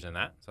innovators in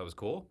that. So it was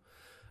cool.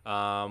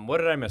 What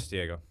did I miss,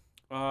 Diego?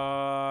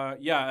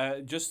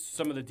 Just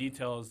some of the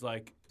details,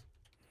 like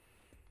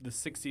the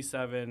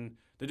 67,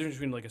 the difference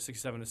between like a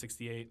 67 and a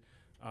 68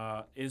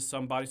 is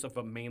some body stuff,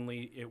 but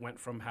mainly it went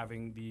from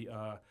having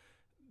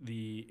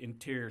the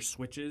interior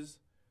switches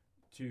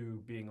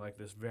to being like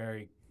this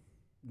very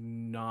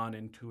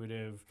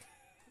non-intuitive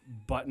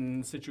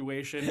button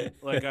situation.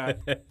 Like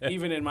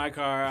even in my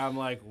car, I'm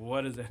like,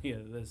 what does any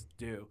of this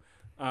do?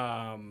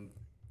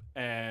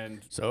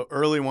 And So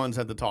early ones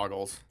had the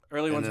toggles.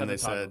 early ones and then had they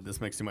the toggle. said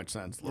this makes too much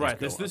sense. Let's Right.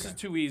 go. This is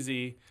too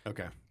easy.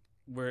 Okay.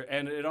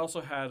 And it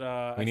also had.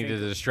 We need to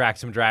distract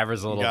some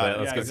drivers a little Got bit. it.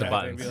 Let's Yeah, get some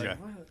exactly. buttons. Be like,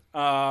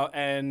 Yeah. what?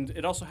 And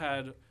it also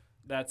had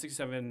that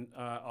 67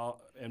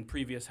 and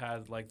previous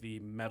had like the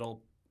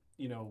metal,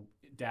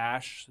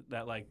 dash,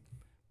 that like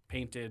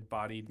painted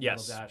bodied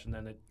Yes. metal dash, and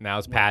then it Now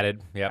it's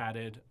padded. Yep.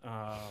 padded.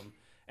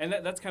 And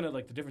that's kind of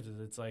like the differences.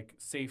 It's like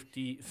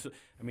safety.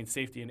 I mean,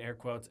 safety in air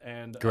quotes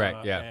and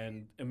Correct, yeah.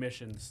 and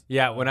emissions.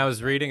 Yeah, when I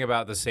was reading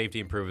about the safety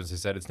improvements, they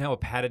said it's now a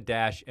padded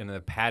dash and a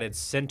padded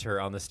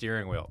center on the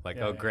steering wheel. Like,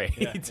 Yeah, great.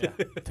 yeah.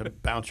 To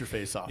bounce your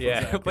face off.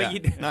 Yeah, Exactly.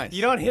 but Yeah. Nice.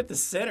 you don't hit the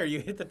center, you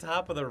hit the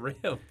top of the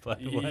rim. But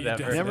You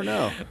whatever. You never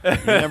know. You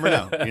never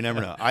know. You never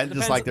know. I just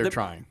Depends- like they're the-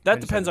 trying. That I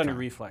just depends like on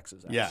they're your trying.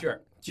 reflexes. Yeah.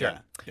 Sure.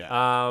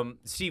 Yeah.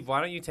 Steve,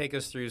 why don't you take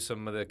us through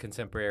some of the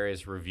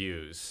contemporaneous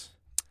reviews?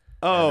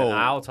 Oh. And then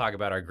I'll talk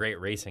about our great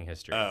racing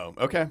history. Oh,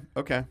 okay.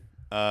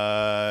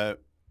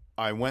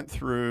 I went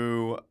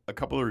through a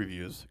couple of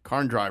reviews.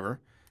 Car and Driver.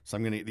 So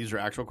these are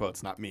actual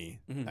quotes, not me.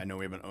 Mhm. I know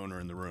we have an owner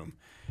in the room.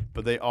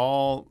 but they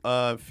all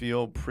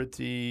feel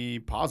pretty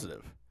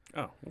positive.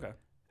 Oh, okay.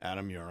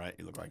 Adam, you all right?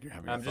 You look like you're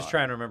having I'm a just thought.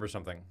 trying to remember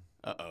something,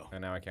 Uh-oh.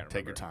 and now I can't remember.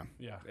 Take your time.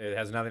 Yeah. It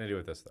has nothing to do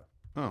with this, though.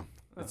 Oh.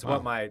 It's wow.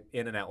 what my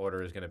in and out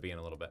order is going to be in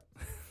a little bit.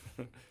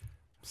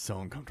 So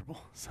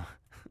uncomfortable. So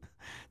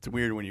it's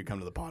weird when you come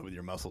to the pod with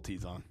your muscle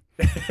tees on.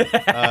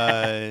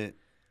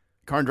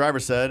 Car and driver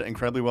said,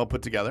 incredibly well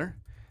put together.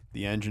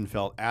 The engine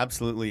felt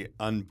absolutely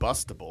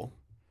unbustable.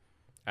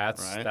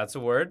 That's a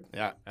word.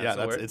 Yeah, That's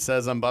a word. it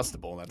says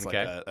unbustable. That's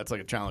Okay.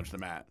 like a challenge to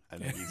Matt. I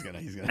think he's gonna.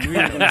 I knew you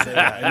were going to say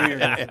that. I knew you were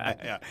going to say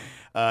that.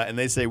 Yeah.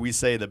 And we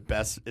say the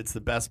best. It's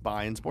the best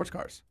buy in sports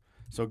cars.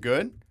 So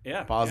good.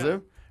 Yeah.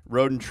 Positive.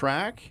 Road and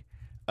track.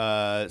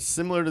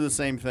 Similar to the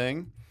same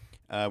thing.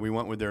 We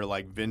went with their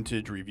like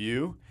vintage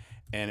review,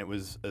 and it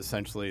was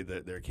essentially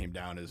that there came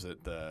down is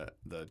that the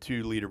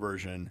 2-liter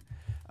version.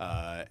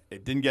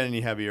 It didn't get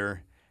any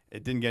heavier.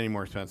 It didn't get any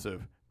more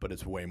expensive, but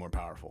it's way more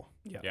powerful.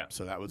 Yeah.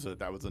 So that was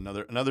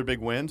another big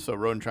win. So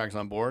Road and Track's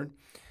on board.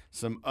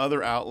 Some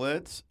other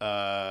outlets.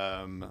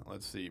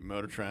 Let's see,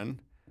 Motor Trend.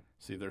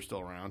 See if they're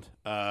still around.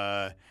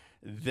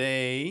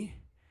 They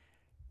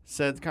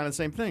said kind of the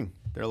same thing.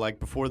 They're like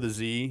before the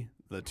Z,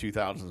 the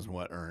 2000s is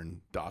what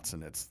earned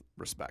Datsun its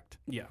respect.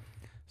 Yeah.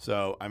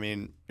 So I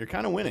mean, you're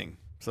kind of winning.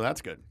 So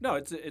that's good.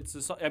 No,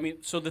 I mean,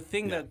 so the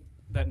thing that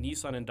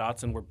Nissan and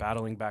Datsun were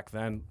battling back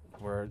then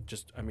were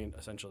just, I mean,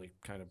 essentially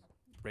kind of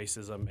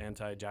racism,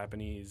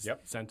 anti-Japanese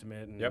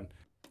sentiment, and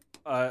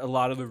a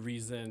lot of the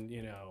reason,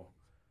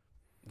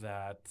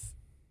 that,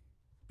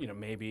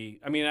 maybe,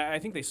 I mean, I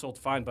think they sold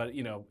fine, but,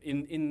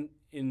 in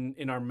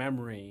our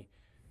memory,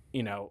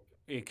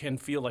 it can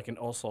feel like an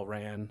also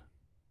ran,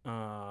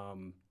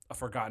 a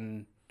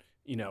forgotten,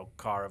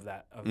 car of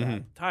that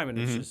time, and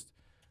it's just,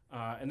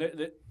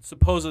 and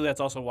supposedly that's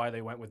also why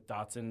they went with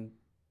Datsun,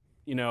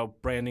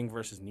 branding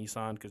versus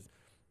Nissan, because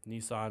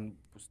Nissan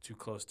was too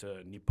close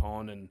to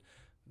Nippon, and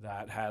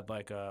that had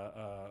like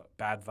a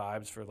bad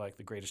vibes for like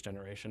the Greatest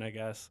Generation, I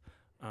guess.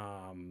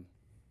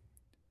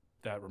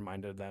 That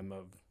reminded them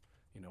of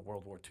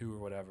World War II or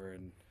whatever,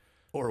 and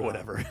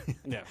whatever.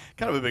 Yeah,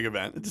 kind of a big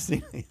event. It just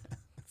seemed like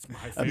it's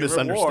my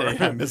favorite war.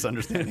 A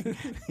misunderstanding.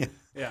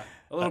 Yeah,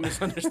 a little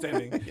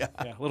misterstanding. Yeah,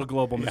 a little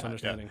global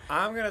misunderstanding.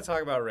 I'm going to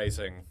talk about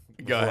racing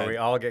Go before ahead. we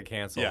all get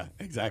canceled. Yeah,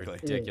 exactly.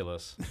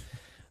 Ridiculous.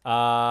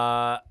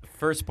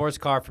 First sports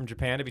car from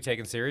Japan to be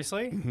taken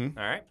seriously. Mm-hmm.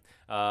 All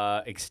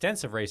right.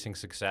 Extensive racing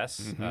success.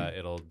 Mm-hmm.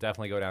 It'll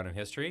definitely go down in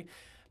history.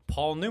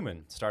 Paul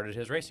Newman started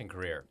his racing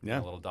career in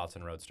a little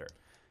Datsun Roadster.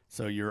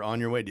 So you're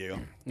on your way, Diego.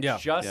 Yeah,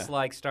 Just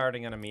like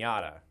starting on a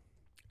Miata.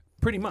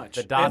 pretty much.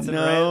 The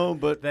Datsun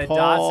but Datsun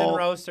Paul...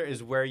 Roadster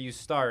is where you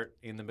start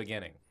in the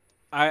beginning.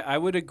 I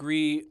would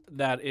agree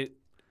that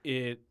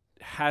it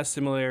has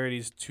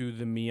similarities to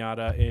the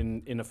Miata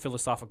in a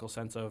philosophical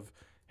sense of,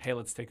 hey,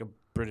 let's take a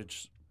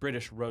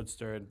British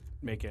Roadster and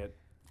make it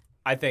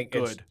I think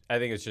good.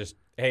 It's just,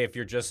 hey, if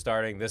you're just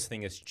starting, this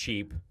thing is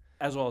cheap.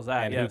 As well as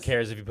that, And yes. who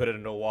cares if you put it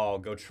into a wall?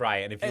 Go try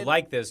it. And if you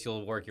like this,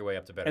 you'll work your way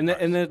up to better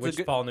cars,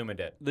 which Paul Newman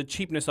did. The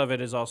cheapness of it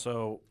is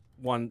also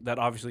one that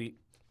obviously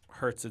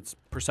hurts its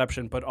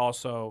perception, but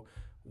also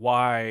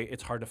why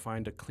it's hard to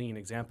find a clean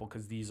example,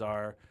 because these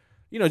are,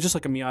 just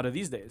like a Miata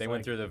these days. They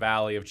went through the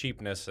valley of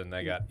cheapness and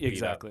they got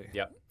exactly. beat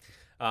up.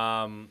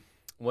 Yep.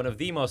 One of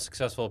the most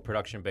successful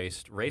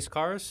production-based race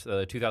cars,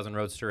 the 2000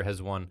 Roadster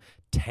has won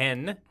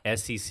 10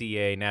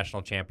 SCCA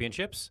national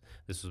championships.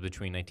 This was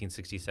between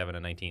 1967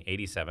 and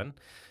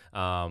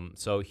 1987.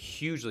 So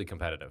hugely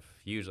competitive.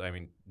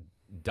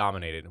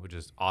 Dominated, which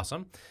is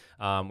awesome.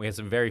 We had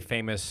some very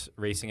famous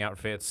racing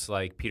outfits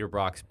like Peter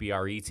Brock's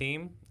BRE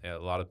team. A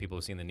lot of people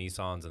have seen the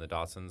Nissans and the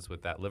Datsuns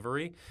with that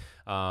livery.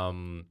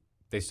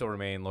 They still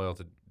remain loyal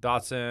to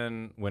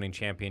Datsun, winning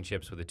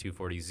championships with the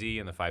 240Z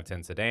and the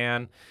 510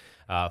 sedan.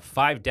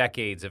 5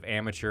 decades of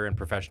amateur and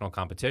professional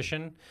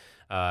competition.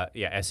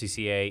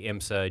 SCCA,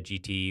 IMSA,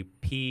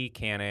 GTP,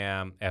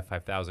 Can-Am,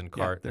 F5000,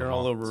 kart. They're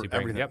all over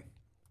everything. Yep.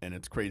 And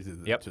it's crazy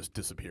that it just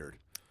disappeared.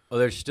 Well,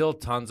 there's still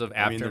tons of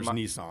there's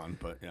Nissan,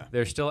 but yeah.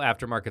 There's still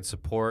aftermarket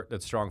support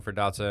that's strong for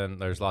Datsun.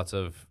 There's lots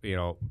of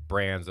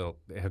brands that'll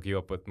hook you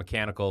up with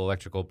mechanical,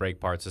 electrical, brake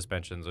parts,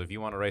 suspensions. If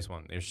you want to race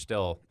one, there's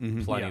still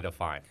plenty to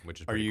find,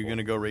 which is Are you cool. going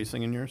to go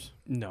racing in yours?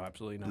 No,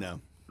 absolutely not.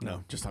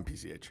 No, just on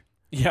PCH.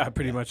 Yeah,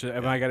 pretty much.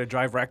 Am I got to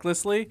drive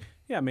recklessly?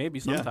 Yeah, maybe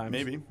sometimes.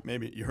 Yeah,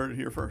 maybe. You heard it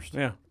here first.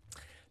 Yeah.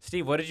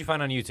 Steve, what did you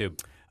find on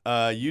YouTube?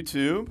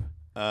 YouTube,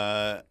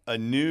 a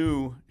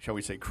new, shall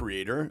we say,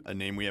 creator, a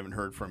name we haven't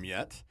heard from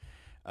yet.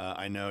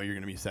 I know you're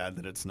going to be sad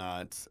that it's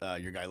not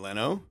your guy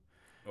Leno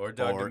or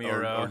Doug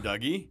DeMuro or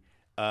Dougie.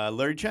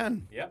 Larry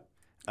Chen. Yep.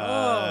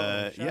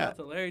 Shout out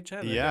to Larry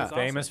Chen. That guy's awesome.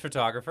 Famous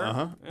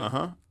photographer.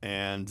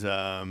 And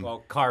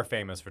car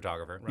famous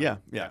photographer. Right?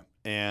 Yeah.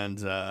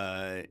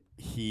 And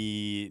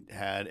he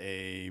had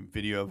a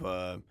video of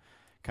a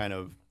kind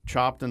of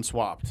chopped and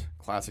swapped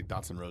classic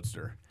Datsun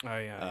Roadster. Oh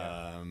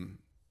yeah.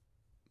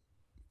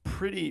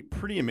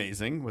 Pretty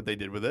amazing what they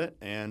did with it,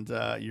 and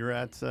you're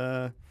at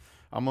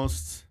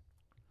almost.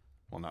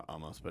 Well, not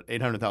almost, but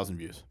 800,000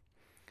 views.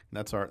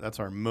 And that's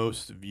our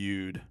most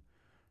viewed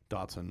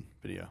Datsun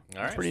video. All It's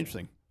right. pretty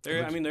interesting.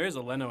 There is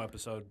a Leno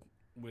episode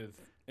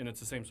and it's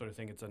the same sort of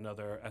thing. It's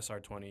another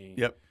SR20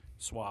 Yep.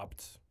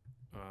 swapped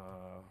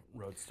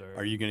Roadster.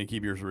 Are you going to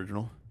keep yours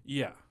original?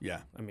 Yeah.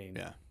 Yeah. I mean,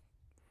 Yeah.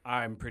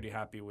 I'm pretty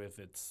happy with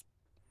its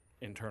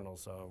internal,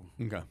 so,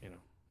 Okay. you know.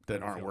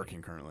 That I aren't feel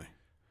working currently.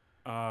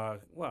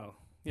 Well,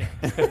 yeah.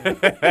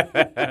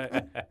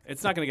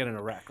 It's not going to get in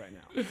a wreck right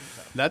now.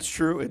 So, That's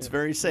true. It's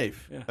very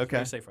safe. yeah, it's Okay.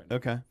 very safe right now.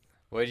 Okay.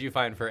 What did you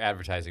find for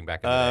advertising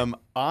back in the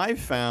day? I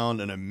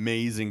found an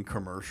amazing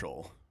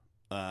commercial.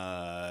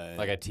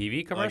 Like a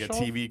TV commercial?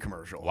 Like a TV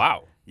commercial.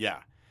 Wow. Yeah.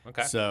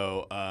 Okay.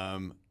 So,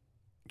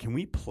 can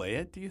we play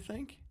it, do you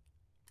think,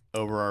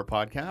 over our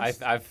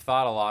podcast? I've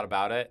thought a lot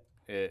about it.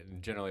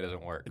 It generally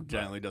doesn't work. It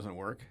generally doesn't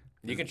work.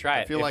 You can try I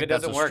it. feel If like it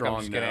that's doesn't a work, I'm strong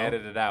just going to no.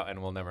 edit it out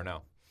and we'll never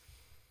know.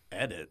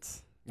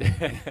 Edits.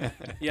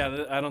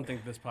 Yeah, I don't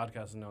think this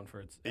podcast is known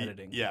for its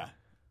editing. Yeah.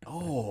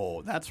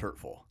 Oh, that's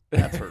hurtful.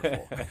 That's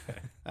hurtful.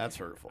 That's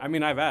hurtful. I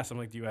mean, I've asked. I'm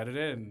like, do you edit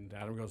it? And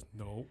Adam goes,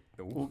 no.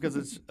 Well, because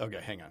it's okay.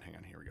 Hang on.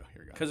 Here we go.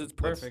 Because it's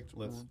perfect.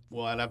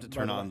 Well, I'd have to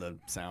turn on the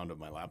sound of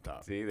my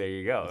laptop. See, there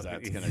you go.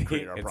 That's gonna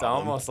create our It's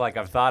problem. almost like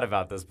I've thought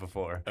about this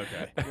before.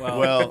 Okay. Well-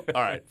 Well,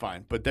 all right,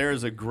 fine. But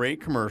there's a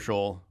great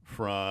commercial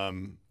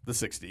from the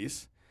 '60s.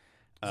 Is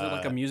it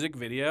like a music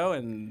video?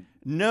 And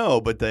No,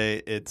 but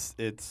it's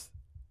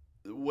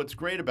what's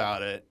great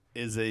about it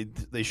is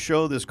they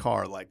show this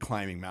car like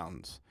climbing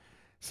mountains.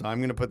 So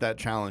I'm gonna put that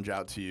challenge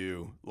out to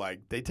you.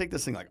 Like they take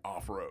this thing like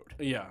off road.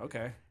 yeah,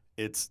 okay.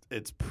 It's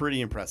pretty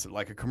impressive.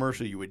 Like a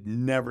commercial you would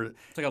never.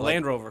 It's like a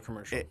Land Rover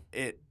commercial.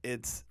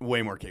 It's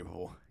way more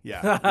capable.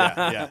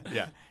 Yeah.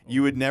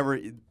 You would never.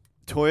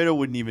 Toyota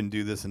wouldn't even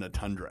do this in a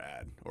Tundra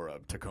ad or a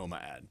Tacoma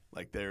ad.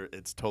 Like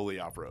it's totally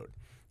off road.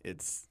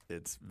 It's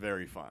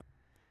very fun.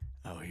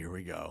 Oh, here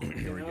we go.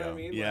 Here we know what go. I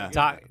mean? Yeah.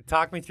 Like,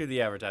 Talk me through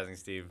the advertising,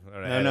 Steve.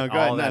 No,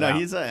 go ahead. No,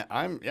 he's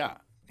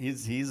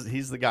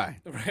the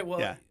guy. right. Well,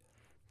 Yeah.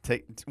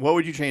 What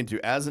would you change to?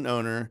 As an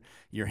owner,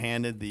 you're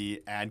handed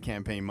the ad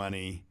campaign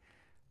money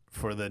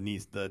for the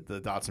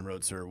Datsun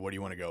Roadster. What do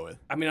you want to go with?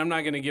 I mean, I'm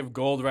not going to give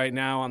gold right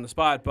now on the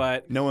spot,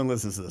 but No one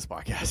listens to this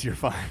podcast. You're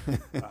fine.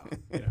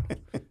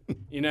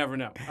 you never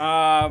know.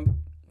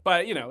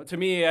 But to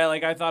me,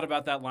 I thought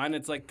about that line.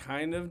 It's like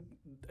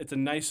it's a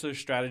nicer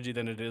strategy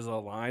than it is a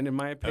line, in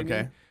my opinion.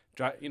 Okay.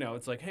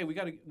 It's like, hey, we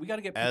got to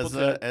get people As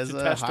to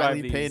a test drive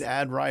highly these. paid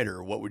ad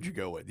writer, what would you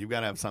go with? You've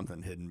got to have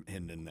something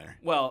hidden in there.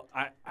 Well,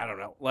 I don't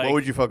know. Like, What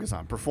would you focus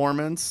on?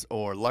 Performance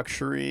or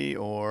luxury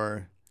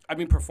or I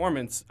mean,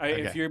 performance.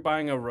 Okay. If you're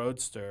buying a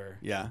Roadster,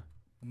 yeah?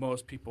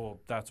 most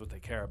people that's what they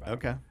care about.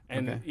 Okay.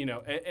 And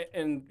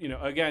okay.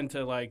 Again,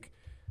 to like,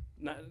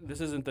 this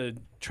isn't the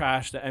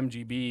trash the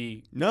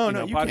MGB No,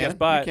 you podcast, can.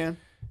 but You can.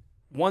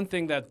 one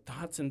thing that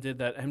Datsun did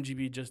that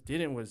MGB just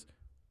didn't was,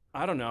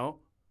 I don't know,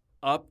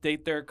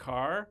 update their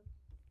car.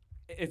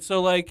 It's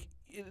so like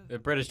The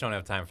British don't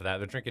have time for that.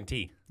 They're drinking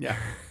tea. Yeah.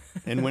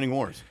 And winning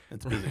wars.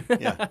 It's busy.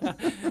 Yeah.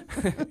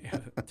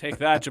 take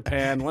that,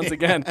 Japan, once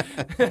again.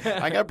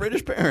 I got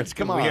British parents.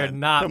 Come on. We are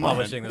not Come on.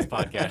 publishing this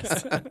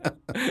podcast.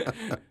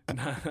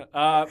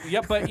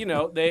 Yeah, but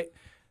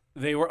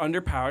they were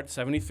underpowered,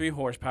 73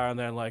 horsepower, and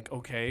they're like,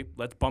 okay,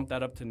 let's bump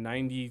that up to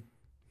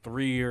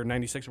 93 or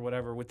 96 or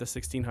whatever with the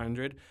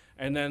 1600.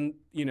 And then,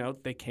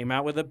 they came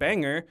out with a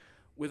banger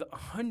with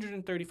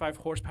 135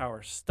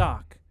 horsepower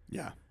stock.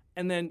 Yeah.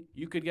 And then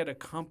you could get a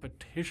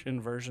competition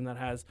version that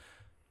has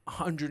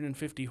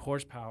 150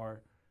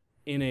 horsepower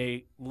in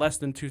a less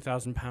than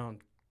 2,000 pound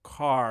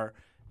car.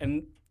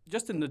 And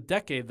just in the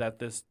decade that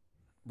this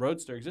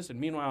Roadster existed,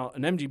 meanwhile,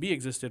 an MGB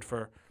existed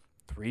for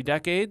 3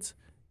 decades.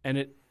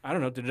 And I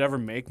don't know, did it ever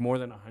make more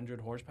than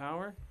 100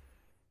 horsepower?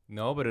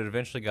 No, but it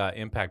eventually got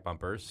impact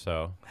bumpers,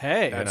 so.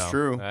 Hey. That's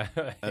true.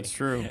 That's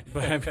true.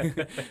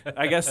 But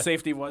I guess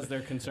safety was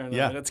their concern.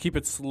 Yeah. Let's keep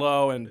it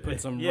slow and put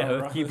some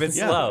let's keep it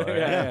Yeah. slow.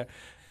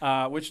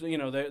 Yeah. Which,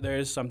 there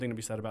is something to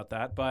be said about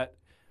that. But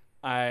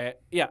I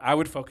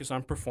would focus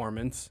on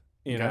performance,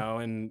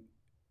 and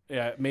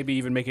maybe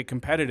even make it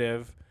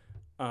competitive.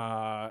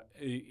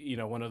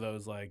 One of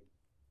those All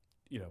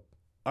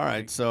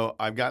right. So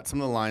I've got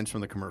some of the lines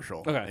from the commercial.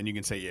 Okay. And you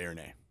can say yay or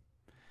nay.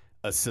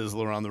 A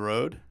sizzler on the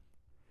road.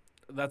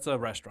 that's a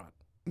restaurant.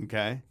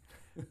 Okay.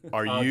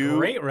 Are A you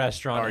great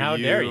restaurant. Are How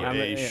you dare you?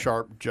 a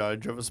sharp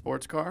judge of a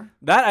sports car?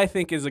 That I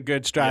think is a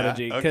good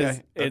strategy Yeah, because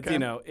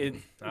okay,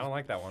 I don't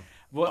like that one.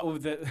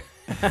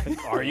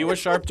 Are you a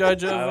sharp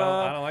judge of?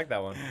 I don't like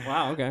that one.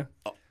 Wow. Okay.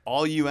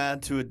 All you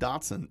add to a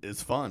Datsun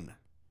is fun.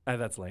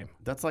 That's lame.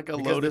 That's like a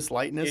Because Lotus It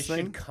Lightness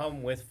thing. should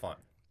come with fun.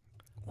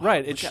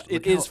 Right. Look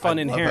It how- is fun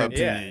I love how inherent. opinionated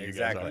Yeah, you guys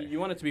exactly. are. You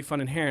want it to be fun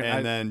inherent.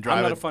 And then drive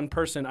I'm not it- a fun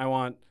person. I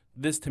want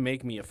this to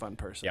make me a fun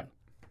person. Yeah.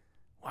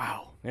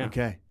 Wow. Yeah.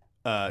 Okay.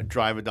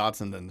 Drive a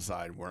Datsun, then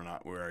decide. We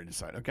already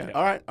decided. Okay.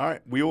 Yeah. All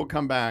right. We will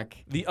come back.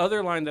 The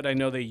other line that I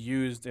know they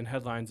used in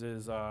headlines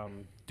is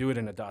 "Do it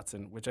in a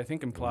Datsun," which I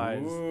think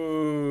implies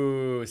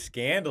Ooh,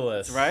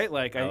 scandalous. right.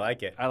 Like I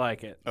like it. I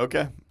like it.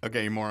 Okay.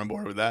 You're more on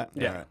board with that?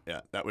 Yeah. All right.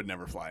 Yeah. That would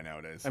never fly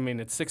nowadays. I mean,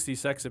 it's 60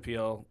 sex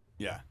appeal.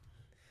 Yeah.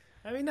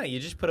 I mean, no, you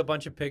just put a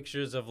bunch of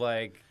pictures of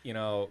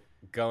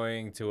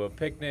going to a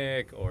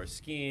picnic or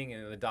skiing,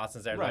 and the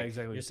Datsun's there. Right, like,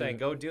 exactly. You're saying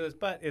go do this,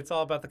 but it's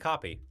all about the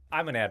copy.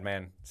 I'm an ad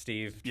man,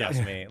 Steve.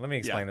 Trust me. Let me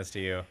explain this to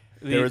you.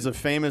 There was a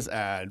famous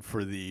ad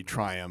for the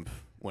Triumph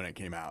when it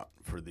came out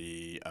for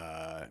the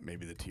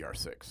maybe the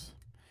TR6,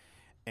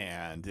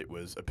 and it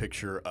was a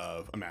picture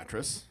of a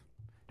mattress,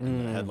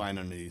 and the headline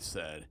underneath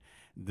said,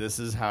 "This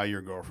is how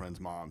your girlfriend's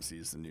mom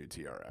sees the new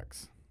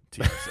TRX."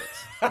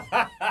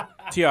 TR6.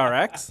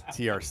 TRX?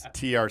 TR6.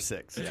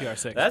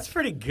 TR6. That's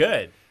pretty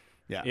good.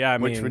 Yeah. Yeah, I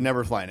which mean- would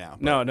never fly now.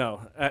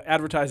 No.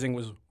 Advertising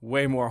was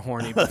way more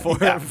horny before,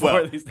 Yeah,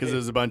 before these because days.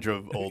 there's a bunch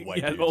of old white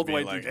Yeah, dudes old being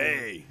white like, dudes.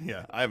 "Hey,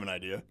 yeah, I have an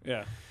idea."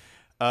 Yeah.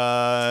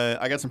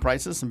 I got some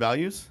prices, some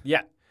values.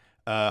 Yeah.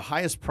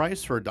 Highest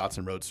price for a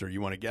Datsun Roadster.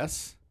 You want to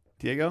guess,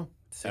 Diego?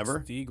 Ever?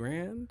 60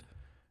 grand?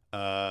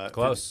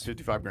 Close.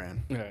 55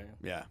 grand.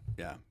 Yeah.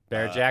 Yeah.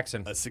 Barrett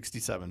Jackson. A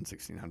 67,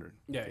 1600.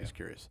 Yeah, Just yeah.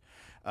 curious.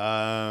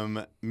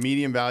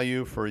 Medium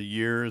value for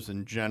years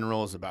in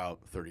general is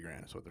about 30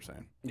 grand is what they're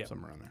saying. Yeah.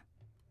 Somewhere around there.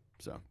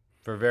 So.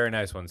 For very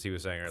nice ones, he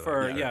was saying earlier.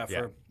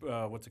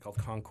 For what's it called?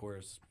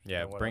 Concours.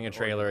 Yeah, or whatever, bring a or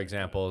trailer whatever.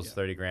 examples, Yeah.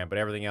 30 grand, but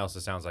everything else,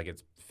 it sounds like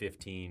it's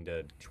 15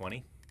 to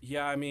 20.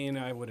 Yeah, I mean,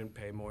 I wouldn't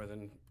pay more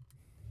than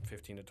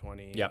 15 to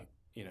 20. Yep.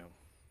 You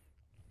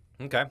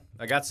know. Okay.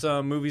 I got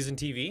some movies and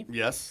TV.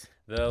 Yes.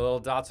 The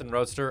little Datsun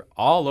Roadster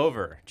all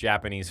over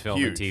Japanese film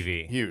Huge. and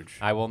TV. Huge.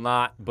 I will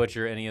not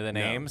butcher any of the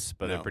names,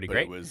 but they're pretty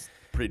great. It was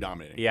pretty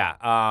dominating. Yeah.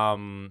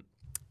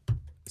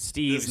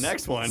 Steve's This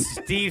next one.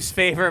 Steve's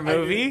favorite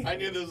movie, I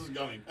knew this was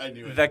coming. I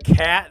knew it. The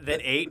Cat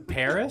That Ate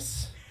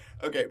Paris.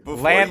 Okay,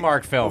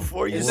 Landmark film.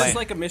 Before you Is say, this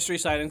like a Mystery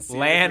Science Theater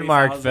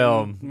Landmark 3000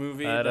 film.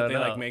 movie I that don't they know.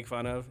 like make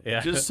fun of? Yeah.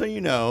 just so you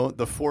know,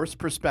 the forced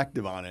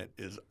perspective on it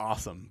is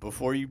awesome.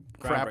 Before you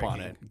crap on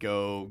it,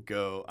 go.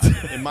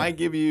 It might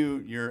give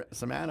you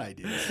some ad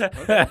ideas.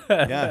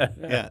 Yeah.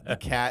 The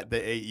Cat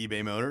that ate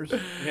eBay Motors.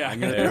 Yeah. I'm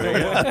gonna There throw we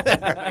it go. out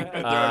there. I'm gonna throw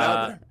it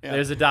out there. Yeah.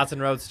 There's a Datsun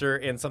Roadster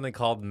in something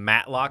called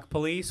Matlock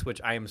Police,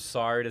 which I am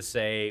sorry to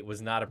say was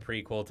not a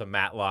prequel to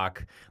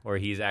Matlock, where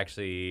he's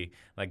actually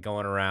like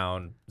going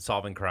around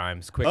solving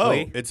crimes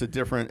quickly. Oh, it's a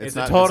different. It's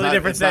not, a totally it's not,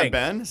 different it's thing. Not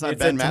Ben. It's not It's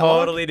Ben a Matlock.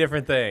 totally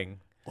different thing.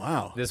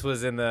 Wow. This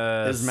was in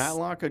the Is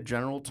Matlock a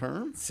general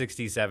term?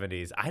 60s,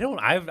 70s. I don't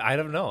know.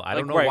 I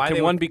don't know right, why can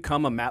they one would.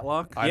 become a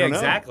Matlock? I Yeah, don't know.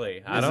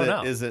 exactly. I don't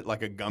know. Is it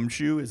like a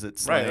gumshoe? Is it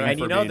Right, slang and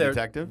for you know being they're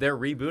detective? they're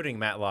rebooting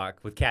Matlock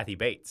with Kathy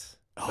Bates.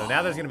 So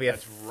now there's going to be a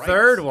that's right.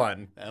 third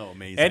one. Oh,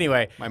 amazing.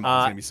 Anyway, my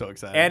mom's gonna be so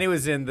excited. And it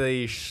was in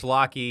the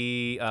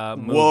schlocky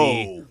movie,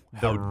 Whoa!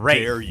 The How Wraith.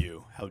 dare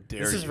you? How dare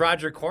This you? is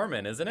Roger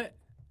Corman, isn't it?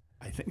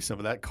 I think so,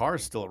 but that car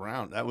is still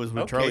around. That was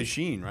with Okay. Charlie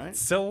Sheen, right?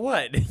 So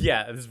what?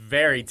 Yeah, this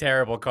very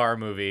terrible car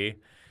movie.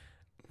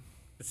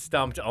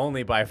 Stumped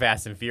only by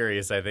Fast and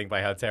Furious, I think,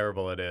 by how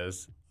terrible it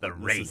is. The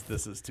Wraith.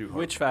 This is too hard.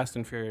 Which Fast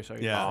and Furious are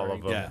you? Yeah, all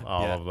referring of them. to?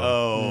 All of them.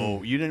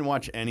 Oh, you didn't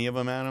watch any of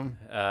them, Adam?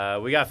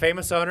 We got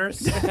famous owners.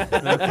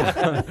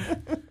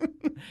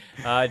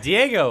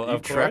 Diego, of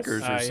You course,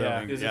 Trekkers or yeah.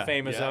 something. is Yeah, a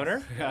famous yeah.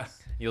 owner. Yeah.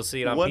 You'll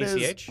see it on What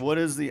PCH. what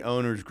is the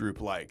owners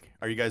group like?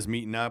 Are you guys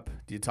meeting up?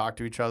 Do you talk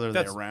to each other? Are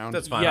they around?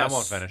 That's fine. Yes. I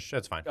won't finish.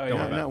 That's fine. Oh, Don't yeah.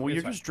 worry about No, well, It's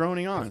you're fine. just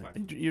droning on.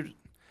 It's You're,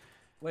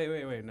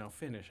 Wait. No,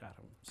 finish,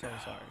 Adam. So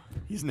sorry.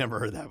 he's never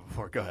heard that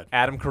before. Go ahead. it.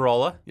 Adam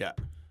Carolla Yeah.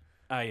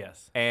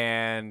 Yes.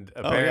 and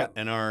Oh, yeah.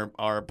 apparently And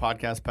our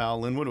podcast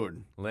pal, Lynn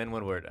Woodward. Lynn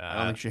Woodward. I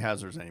don't think she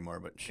has hers anymore,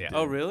 but she yeah. did.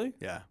 Oh, really?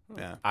 Yeah.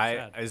 Yeah.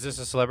 Sad. Is this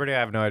a celebrity? I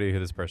have no idea who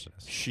this person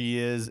is. She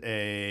is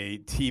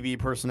a TV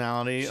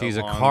personality. She's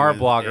a along car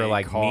with blogger a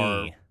like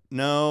car- me.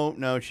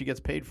 No, she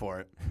gets paid for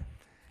it,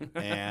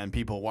 and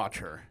people watch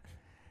her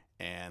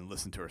and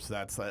listen to her. So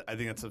I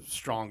think that's a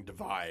strong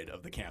divide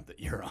of the camp that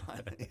you're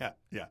on.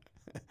 Yeah.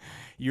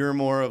 You're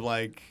more of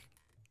like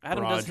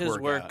Adam does garage his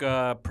work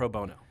pro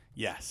bono.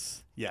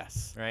 yes.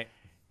 Right?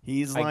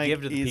 He's I like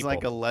give to the he's like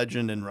a people.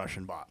 legend in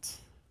Russian bots.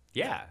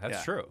 Yeah, that's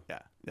Yeah. true.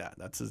 Yeah.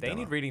 That's his. They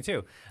demo. need reading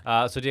too.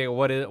 So Diego,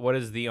 what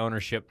is the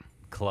ownership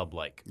club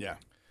like? Yeah.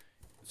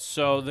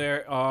 So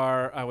there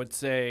are, I would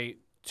say,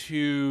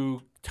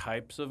 two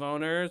types of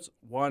owners.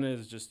 One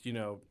is just,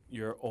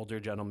 your older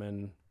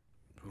gentleman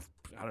who,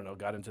 I don't know,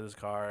 got into this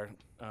car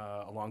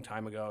a long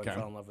time ago and Okay.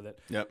 fell in love with it.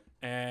 Yep.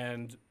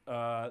 And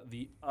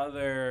the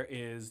other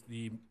is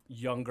the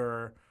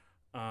younger,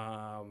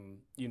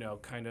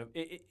 kind of,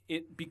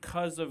 it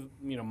because of,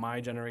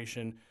 my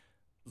generation's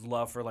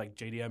love for like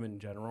JDM in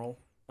general.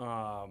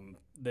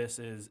 This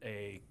is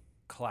a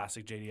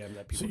classic JDM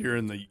that people.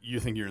 So you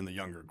think you're in the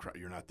younger crowd.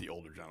 You're not the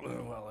older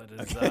gentleman. Well, it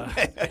is.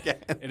 Okay.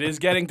 It is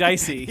getting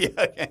dicey.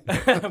 Yeah, okay.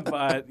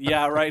 But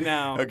yeah, right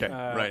now. Okay,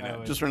 right I now.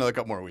 would- Just for another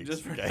couple more weeks.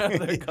 Just for okay?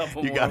 another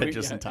couple you more got it weeks.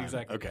 just Yeah, in time.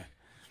 exactly. Okay.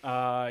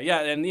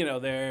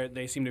 and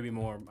they seem to be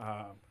more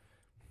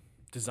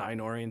design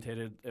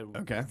orientated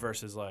Okay.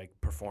 versus like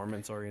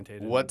performance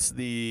orientated. What's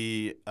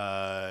the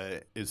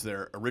is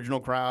there original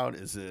crowd?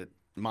 Is it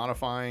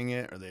modifying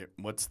it?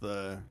 What's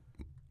the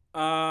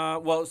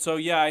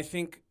I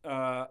think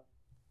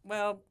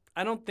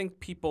I don't think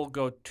people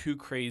go too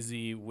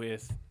crazy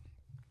with.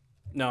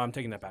 No, I'm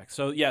taking that back.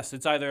 So yes,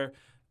 it's either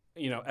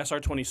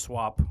SR20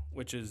 swap,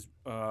 which is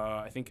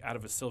I think out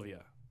of a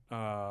Sylvia.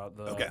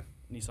 the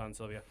Nissan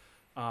Silvia,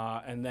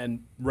 and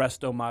then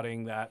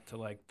resto-modding that to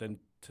like to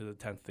the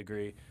 10th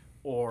degree,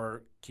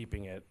 or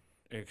keeping it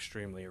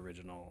extremely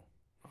original.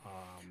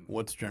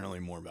 What's generally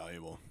more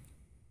valuable?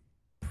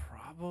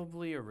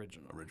 Probably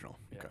original. Original.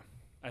 Yeah. Okay.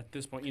 At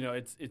this point,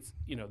 it's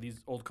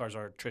these old cars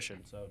are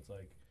attrition, so it's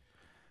like.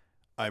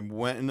 I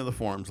went into the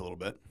forums a little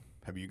bit.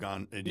 Have you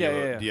gone? Do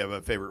you have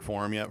a favorite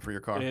forum yet for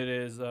your car? It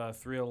is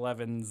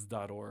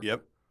 311s.org.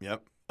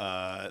 Yep.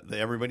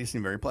 Everybody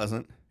seemed very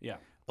pleasant. Yeah.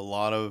 A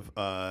lot of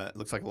it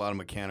looks like a lot of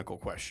mechanical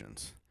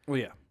questions. Well,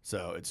 yeah.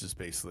 So it's just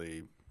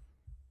basically,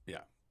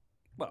 yeah.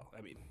 Well,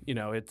 I mean,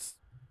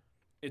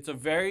 it's a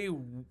very,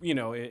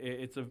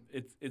 it's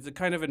a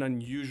kind of an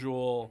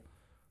unusual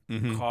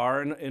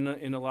car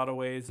in a lot of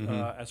ways,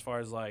 as far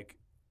as like,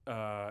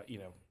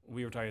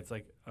 we were talking, it's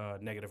like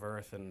negative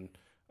earth and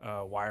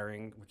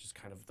wiring, which is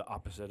kind of the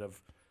opposite of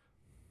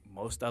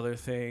most other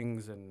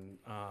things, and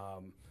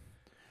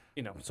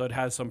so it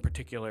has some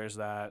particulars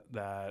that.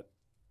 Well,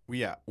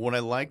 yeah. What I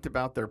liked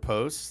about their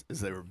posts is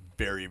they were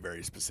very,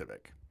 very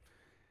specific.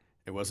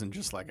 It wasn't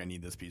just like I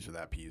need this piece or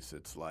that piece.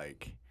 It's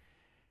like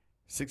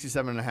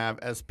 67.5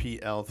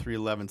 SPL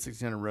 311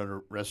 1600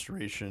 rotor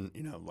restoration.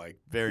 Like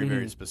very,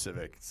 very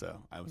specific.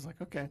 So I was like,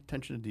 okay,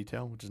 attention to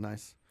detail, which is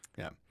nice.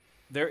 Yeah.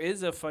 There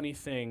is a funny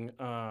thing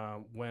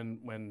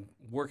when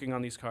working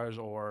on these cars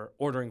or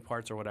ordering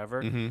parts or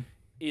whatever,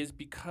 is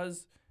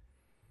because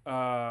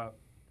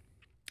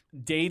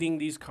dating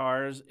these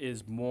cars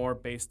is more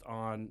based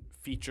on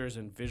features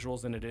and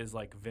visuals than it is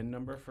like VIN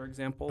number, for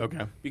example.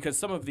 Okay. Because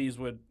some of these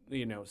would,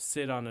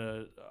 sit on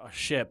a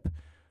ship,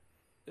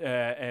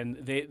 and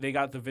they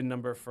got the VIN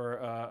number for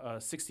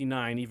a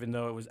 69, even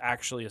though it was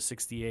actually a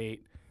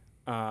 68.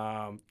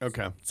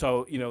 Okay.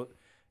 So,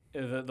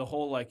 the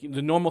whole, like,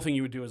 the normal thing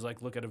you would do is,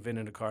 like, look at a VIN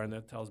in a car and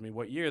that tells me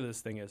what year this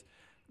thing is.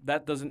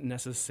 That doesn't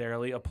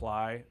necessarily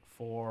apply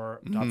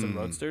for Datsun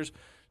Roadsters.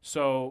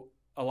 So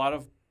a lot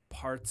of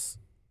parts,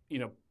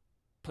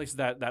 places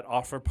that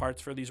offer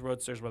parts for these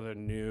Roadsters, whether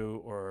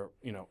new or,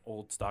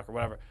 old stock or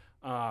whatever,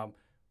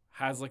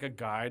 has, like, a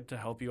guide to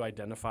help you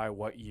identify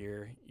what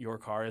year your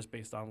car is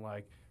based on,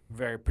 like,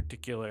 very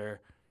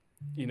particular,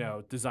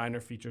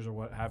 designer features or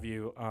what have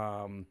you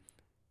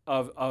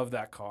of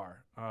that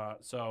car.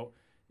 So,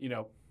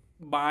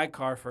 my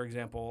car, for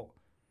example,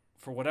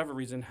 for whatever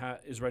reason,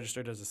 is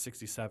registered as a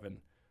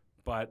 67,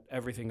 but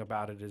everything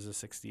about it is a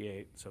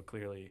 68. So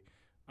clearly,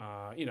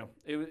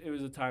 it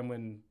was a time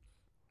when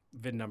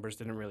VIN numbers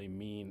didn't really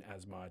mean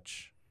as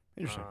much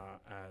as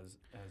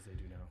they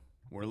do now.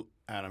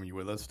 Adam, you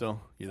with us still?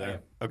 You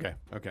there? Yeah.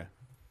 Okay.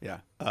 Yeah.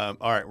 All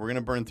right, we're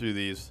gonna burn through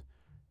these,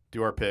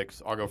 do our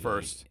picks. I'll go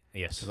first.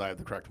 Yes. Because I have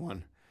the correct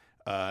one.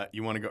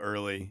 You want to go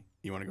early.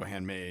 You want to go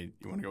handmade.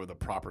 You want to go with a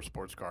proper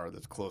sports car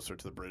that's closer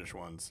to the British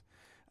ones.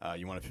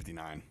 You want a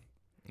 59.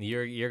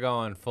 You're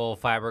going full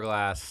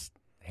fiberglass,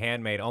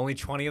 handmade. Only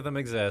 20 of them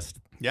exist.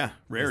 Yeah,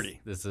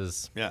 rarity. This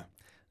is Yeah.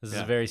 This is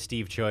a very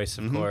Steve choice,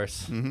 of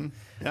course.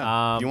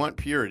 Yeah. If you want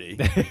purity,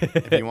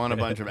 if you want a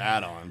bunch of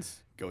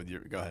add-ons, go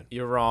ahead.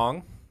 You're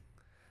wrong.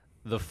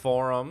 The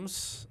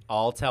forums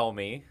all tell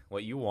me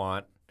what you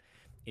want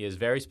is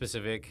very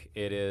specific.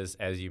 It is,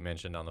 as you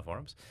mentioned on the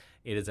forums,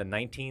 it is a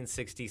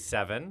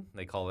 1967.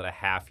 They call it a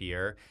half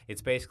year.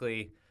 It's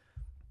basically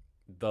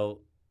the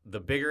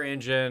bigger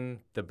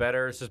engine, the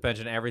better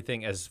suspension,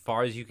 everything as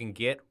far as you can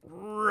get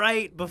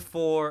right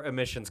before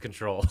emissions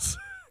controls.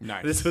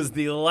 Nice. This was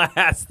the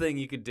last thing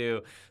you could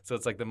do. So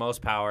it's like the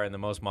most power and the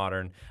most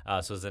modern. So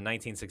it's a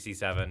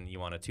 1967. You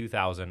want a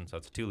 2000, so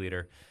it's a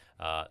 2-liter.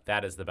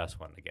 That is the best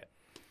one to get,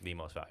 the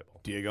most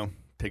valuable. Diego,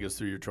 take us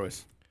through your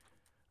choice.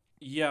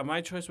 Yeah, my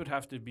choice would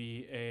have to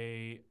be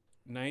a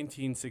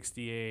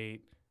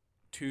 1968,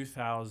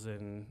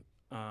 2000.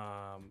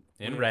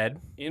 In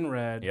red. In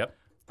red. Yep.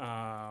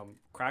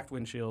 Cracked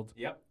windshield.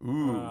 Yep.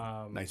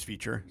 Ooh, nice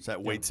feature. Is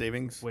that weight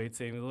savings? Weight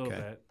savings a little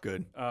bit.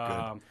 Good.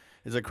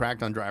 Is it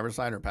cracked on driver's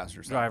side or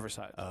passenger side? Driver's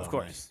side, of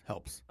course. Nice.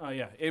 Helps.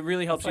 Yeah, it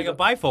really helps. It's like a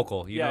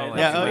bifocal. Yeah.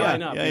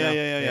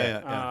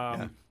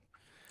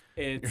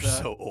 It's, You're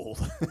so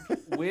old.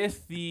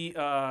 with the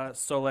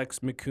Solex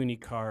Mikuni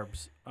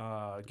carbs,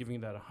 giving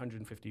you that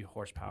 150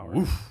 horsepower.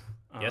 Oof.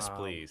 Yes,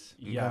 please.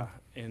 Yeah,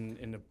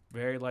 in a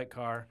very light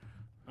car,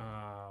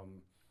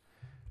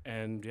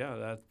 and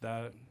yeah,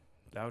 that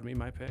would be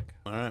my pick.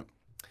 All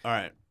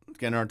right. Let's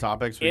get into our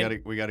topics. We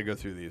got to go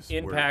through these.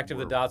 Impact of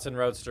the Datsun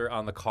Roadster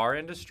on the car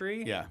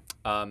industry. Yeah.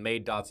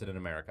 Made Datsun in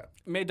America.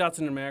 Made Datsun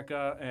in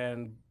America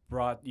and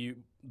brought you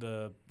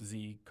the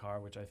Z car,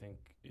 which I think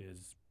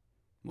is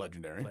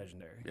legendary.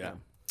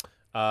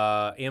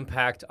 Yeah.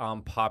 Impact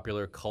on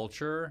popular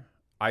culture.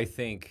 I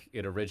think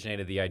it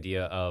originated the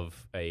idea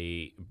of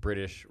a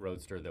British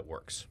roadster that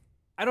works.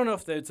 I don't know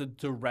if it's a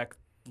direct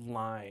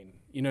line.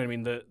 You know what I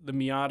mean? The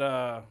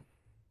Miata,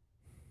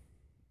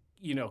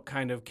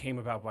 kind of came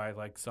about by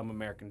like some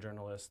American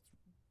journalist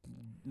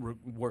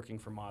working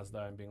for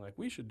Mazda and being like,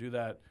 we should do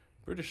that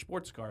British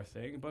sports car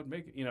thing, but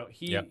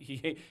he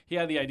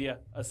had the idea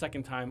a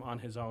second time on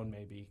his own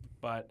maybe,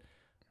 but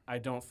I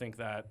don't think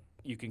that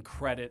you can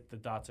credit the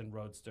Datsun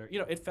Roadster.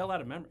 It fell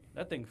out of memory.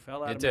 That thing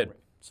fell out It of did.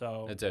 memory.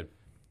 So It did.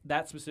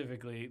 that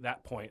specifically,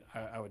 that point,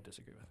 I would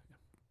disagree with.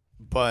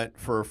 But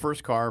for a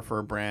first car for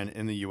a brand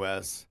in the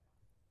U.S.,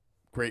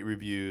 great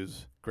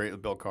reviews, great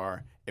built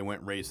car. It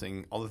went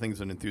racing. All the things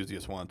an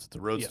enthusiast wants. It's a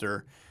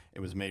Roadster. It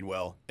was made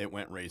well. It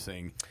went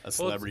racing. A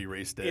celebrity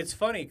raced it. It's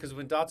funny because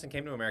when Datsun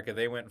came to America,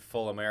 they went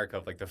full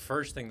America. Like the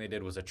first thing they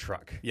did was a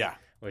truck. Yeah.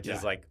 Which Yeah.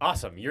 is like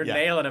awesome. You're Yeah.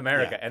 nailing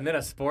America. Yeah. And then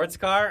a sports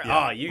car.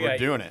 Yeah. Oh, you We're got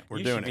doing it. We're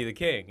you doing should it. be the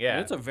king. Yeah.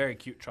 And it's a very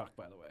cute truck,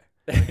 by the way.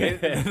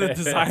 The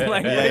design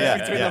language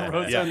between the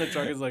Roadster and the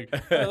truck is like,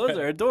 oh, those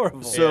are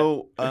adorable.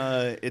 So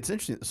it's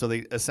interesting. So they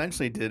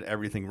essentially did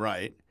everything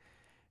right,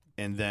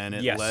 and then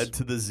it led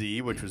to the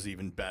Z, which was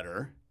even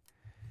better.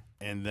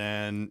 And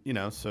then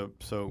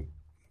so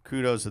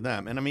kudos to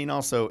them. And I mean,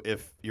 also,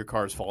 if your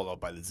car is followed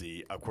up by the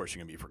Z, of course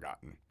you're gonna be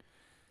forgotten.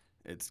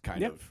 It's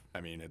kind of. I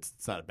mean, it's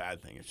not a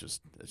bad thing. It's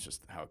just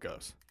how it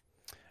goes.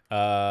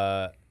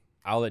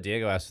 I'll let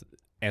Diego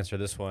answer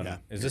this one. Yeah,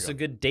 Is here this you a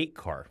good date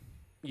car?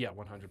 Yeah,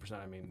 100%.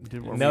 I mean,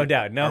 No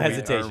doubt, no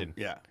hesitation.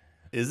 Yeah.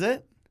 Is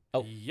it?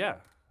 Oh. yeah.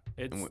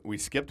 It's And we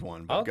skipped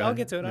one. But I'll go ahead.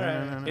 get to it. No, All right. no,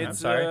 no, no, no. I'm it's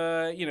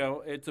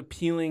sorry. it's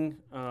appealing.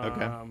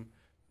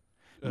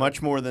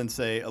 Much more than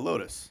say a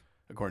Lotus,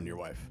 according to your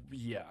wife.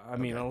 Yeah, I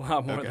mean Okay. a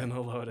lot more Okay. than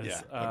a Lotus.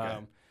 Yeah,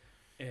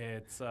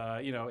 okay. It's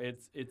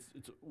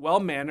it's well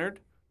mannered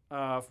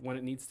when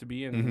it needs to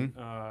be, and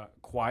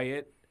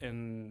quiet,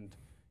 and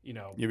You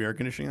have air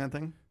conditioning in that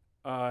thing?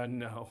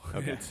 no,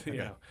 Okay, it's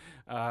okay.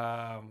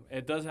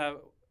 it does have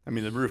I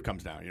mean, the roof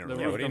comes down. You the don't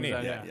Yeah, roof what do you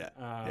comes mean? down, Yeah,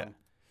 yeah. yeah.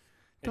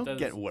 It Don't does-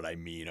 get what I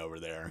mean over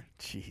there.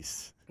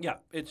 Jeez. Yeah,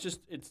 it's just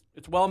it's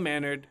well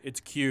mannered. It's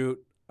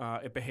cute.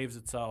 It behaves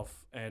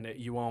itself, and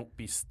you won't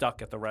be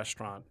stuck at the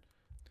restaurant.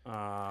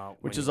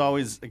 Which is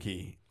always a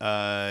key.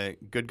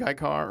 Good guy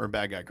car or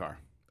bad guy car?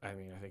 I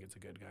mean, I think it's a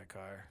good guy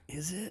car.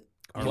 Is it?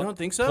 You don't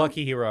think so?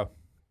 Plucky hero.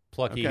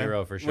 Plucky Okay.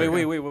 hero for sure.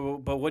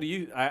 Wait. But what do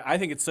you? I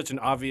think it's such an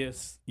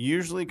obvious.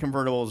 Usually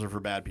convertibles are for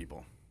bad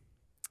people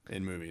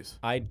in movies.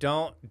 I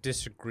don't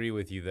disagree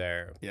with you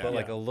there. Yeah. But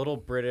like Yeah. a little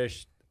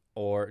British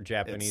or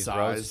Japanese size.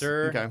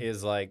 roadster Okay.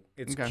 is like,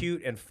 it's Okay.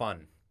 cute and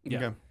fun. Yeah.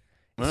 Okay.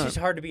 It's Alright. just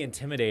hard to be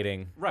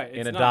intimidating Right.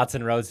 in it's a not.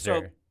 Datsun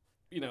Roadster.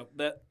 So,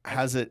 that.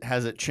 Has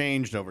it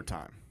changed over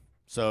time?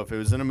 So if it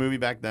was in a movie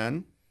back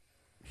then,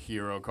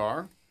 hero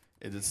car,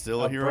 is it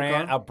still a hero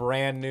car? A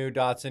brand new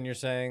Datsun, you're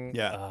saying?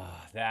 Yeah.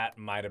 That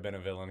might have been a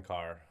villain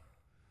car.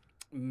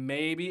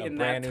 Maybe A in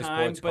brand that new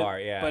time, sports but, car,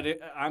 yeah. But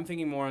I'm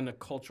thinking more in the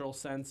cultural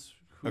sense,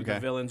 who Okay. the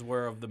villains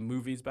were of the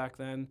movies back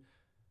then.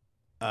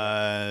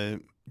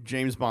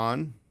 James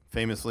Bond,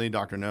 famously,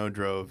 Dr. No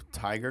drove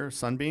Tiger,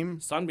 Sunbeam.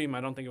 Sunbeam,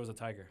 I don't think it was a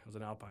Tiger. It was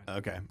an Alpine.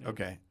 Okay,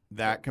 okay.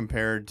 That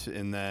compared to,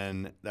 and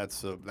then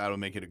that'll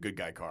make it a good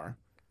guy car,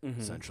 Mhm.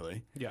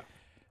 essentially. Yeah.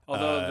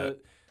 Although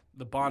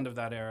the Bond of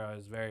that era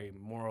is very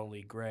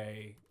morally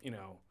gray,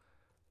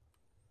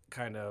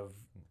 kind of.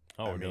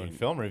 Oh, I we're doing mean,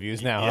 film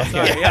reviews now. yeah.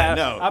 huh? Sorry, yeah.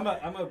 no. I'm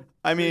a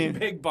I mean,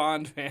 big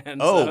Bond fan.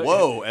 oh, so-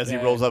 whoa! As he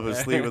yeah. rolls up his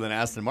sleeve with an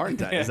Aston Martin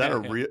tag. Is that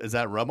is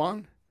that rub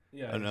on?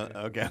 Yeah. Oh, no,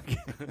 okay,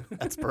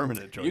 that's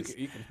permanent choice.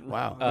 You can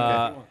Wow. if you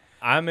want.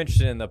 I'm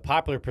interested in the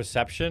popular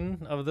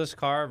perception of this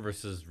car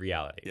versus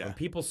reality. Yeah. When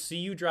people see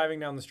you driving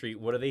down the street,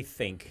 what do they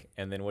think?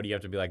 And then what do you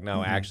have to be like,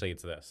 no, actually,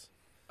 it's this.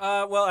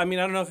 Well, I mean,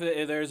 I don't know if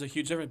there's a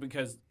huge difference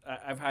because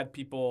I've had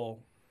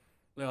people.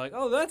 They're like,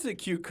 "Oh, that's a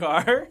cute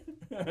car."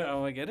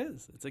 I'm like, "It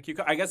is. It's a cute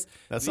car." I guess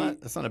That's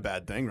not a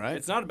bad thing, right?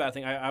 it's not a bad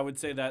thing. I would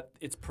say that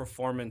its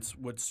performance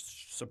would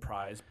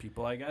surprise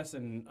people, I guess,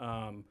 and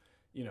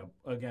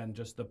again,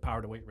 just the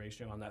power to weight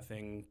ratio on that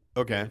thing.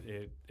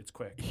 Okay. It's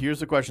quick. Here's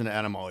the question that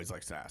Adam always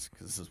likes to ask,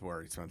 because this is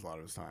where he spends a lot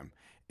of his time.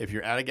 If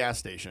you're at a gas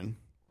station,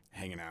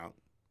 hanging out,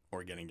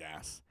 or getting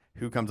gas,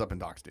 who comes up and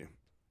talks to you?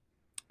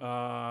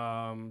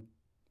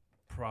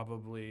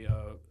 Probably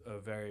a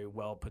very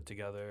well put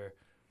together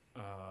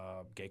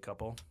gay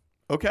couple,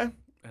 Okay.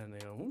 and they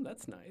go, "Ooh,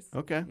 that's nice."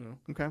 Okay. You know?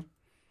 Okay.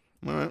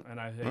 All right. And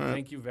I say, All right.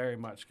 "Thank you very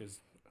much,"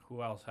 because who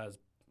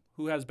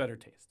has better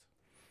taste?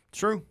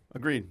 True.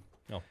 Agreed.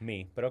 No,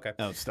 me, but okay.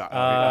 No, stop.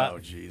 Oh,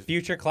 jeez.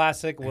 Future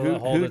classic, will it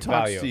hold Who its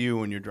talks value? to you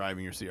when you're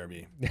driving your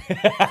CRV?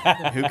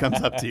 Who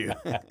comes up to you?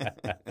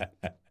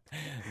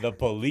 The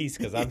police,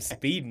 because I'm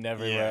speeding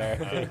everywhere.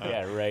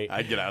 Yeah, right.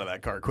 I'd get out of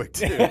that car quick,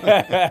 too.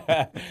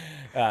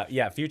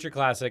 Yeah, future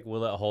classic,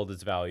 will it hold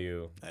its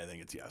value? I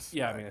think it's yes.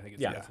 Yeah, I mean, I think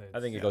it's Yeah, yes, I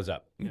think it Yeah. goes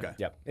up. Okay.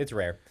 Yeah, it's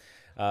rare.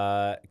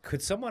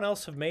 Could someone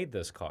else have made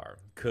this car?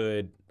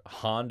 Could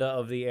Honda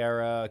of the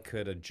era?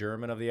 Could a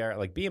German of the era?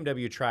 Like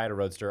BMW tried a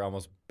Roadster,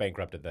 almost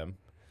bankrupted them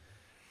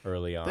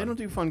early on. They don't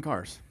do fun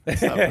cars.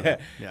 That's not for them.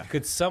 Yeah.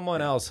 Could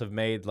someone else have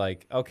made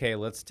like, okay,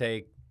 let's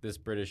take this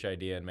British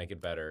idea and make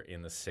it better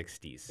in the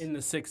 60s? in the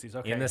 60s.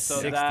 Okay, In the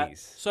so 60s.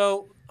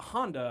 So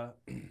Honda,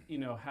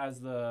 has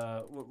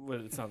the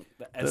it's not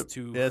the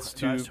S2,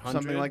 S2,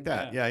 something like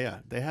that. Yeah.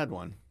 They had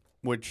one,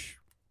 which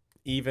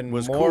Even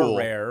was more cool.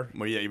 rare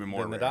Well, yeah, even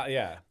more than the rare.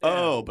 yeah.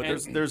 Oh, but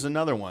And there's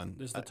another one.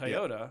 There's the Yeah.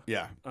 Toyota,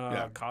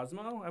 Yeah.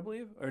 Cosmo, I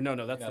believe, or no,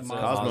 that's the That's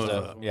Mazda. Cosmo's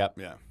Mazda. a- Yep.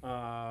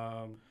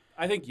 Yeah.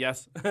 I think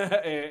yes.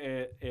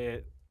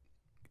 it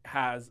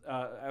has.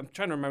 I'm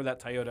trying to remember that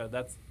Toyota.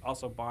 That's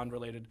also Bond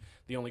related.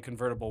 The only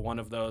convertible one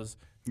of those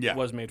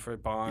was made for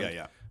Bond.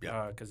 Yeah.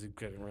 Because he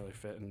couldn't really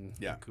fit in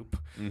the coupe.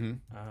 Mm-hmm.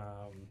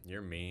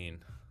 You're mean.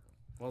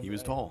 He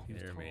was tall.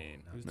 You're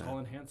mean. He was tall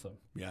and handsome.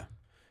 Yeah.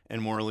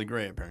 And morally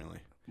gray, apparently.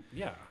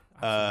 Yeah.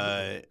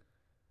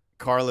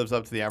 Car lives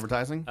up to the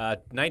advertising.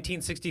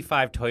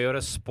 1965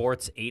 Toyota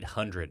Sports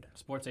 800.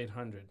 Sports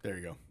 800. There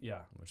you go. Yeah.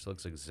 Which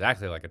looks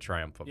exactly like a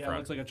Triumph up Yeah, front. it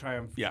looks like a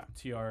Triumph Yeah.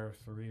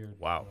 TR3 or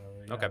Wow.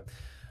 whatever.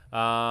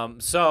 Okay.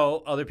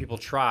 So other people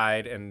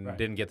tried and Right.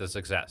 didn't get the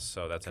success,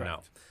 so that's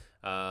Correct.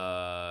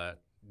 a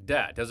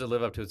no. Does it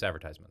live up to its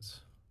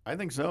advertisements? I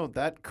think so.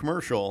 That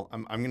commercial,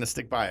 I'm going to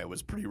stick by it,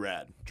 was pretty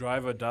rad.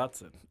 Drive a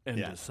Datsun and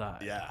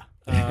decide. Yeah.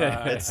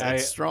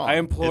 It's strong. I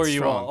implore It's you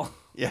strong. all.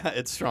 Yeah,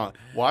 it's strong.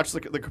 Watch the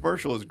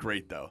commercial is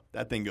great though.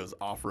 That thing goes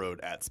off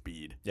road at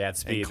speed. Yeah, at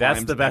speed. And That's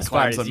climbs- the best and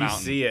part. climbs Is a you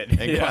mountain. see it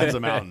And climbs a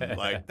mountain.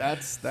 Like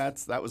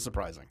that was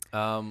surprising.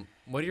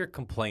 What are your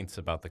complaints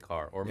about the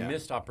car or Yeah.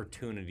 missed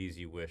opportunities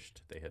you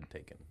wished they had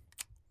taken?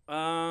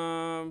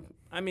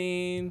 I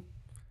mean,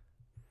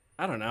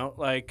 I don't know.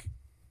 Like,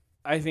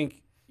 I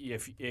think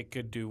if it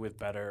could do with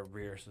better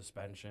rear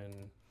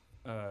suspension.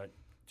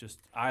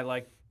 I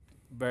like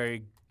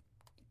very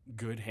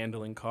good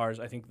handling cars.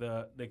 I think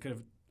they could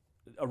have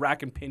a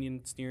rack and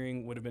pinion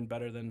steering would have been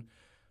better than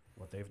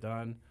what they've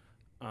done.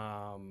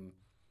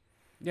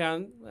 Yeah,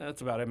 and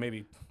that's about it. Maybe.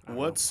 I don't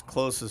know. What's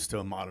closest to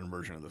a modern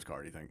version of this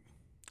car, do you think?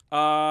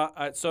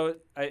 So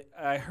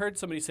I heard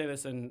somebody say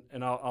this, and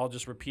I'll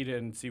just repeat it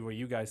and see what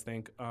you guys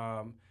think.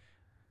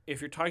 If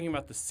you're talking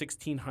about the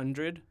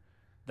 1600,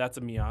 that's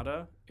a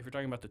Miata. If you're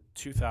talking about the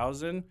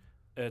 2000,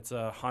 it's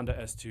a Honda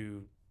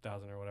S2000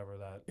 or whatever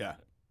that. Yeah.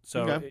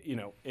 So Okay.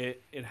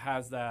 it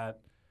has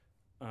that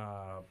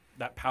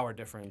power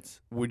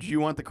difference. Would you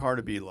want the car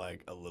to be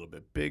like a little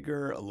bit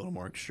bigger, a little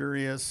more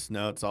luxurious?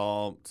 No, it's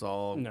all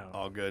No.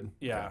 all good.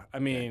 Yeah, Okay. I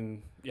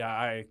mean,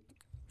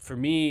 for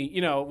me,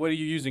 what are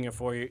you using it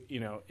for?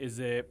 Is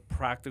it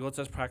practical? It's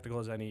as practical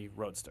as any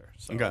Roadster.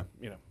 So, Okay.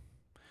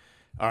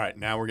 All right,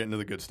 now we're getting to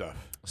the good stuff.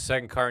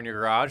 Second car in your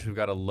garage, we've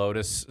got a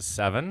Lotus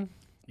 7.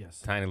 Yes.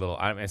 Tiny little,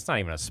 it's not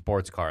even a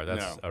sports car.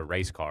 That's No. a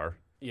race car.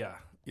 Yeah.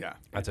 Yeah.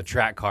 That's a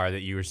track car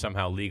that you were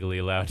somehow legally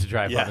allowed to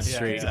drive on the Yes,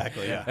 street.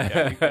 exactly.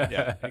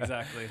 Yeah.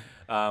 Exactly.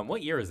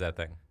 What year is that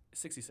thing?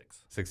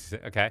 66.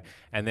 66. Okay.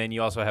 And then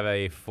you also have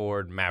a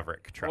Ford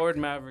Maverick truck. Ford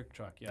Maverick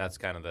truck. Yeah. That's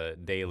kind of the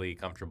daily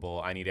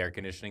comfortable, I need air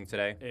conditioning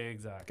today.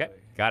 Exactly. Okay.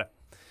 Got it.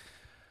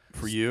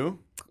 For you?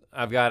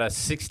 I've got a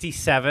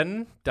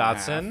 67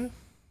 Datsun.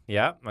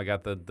 Yeah, I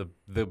got the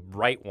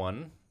right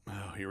one.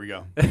 Oh, here we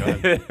go. Go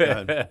ahead. Go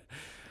ahead.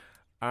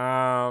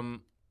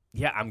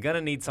 Yeah, I'm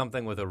gonna need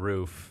something with a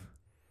roof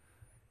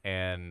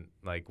and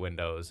like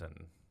windows,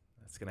 and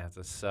it's gonna have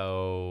to.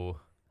 So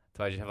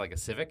I just have like a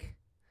Civic.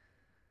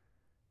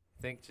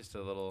 I think just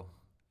a little.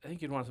 I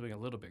think you'd want something a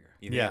little bigger.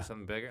 You think Yeah.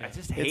 something bigger? I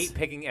just It's- hate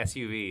picking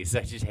SUVs.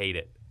 I just hate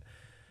it.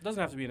 It doesn't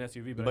have to be an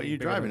SUV, but, I But think you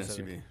bigger drive than an a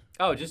Civic. SUV.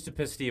 Oh, just to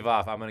piss Steve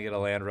off, I'm gonna get a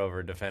Land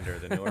Rover Defender,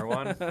 the newer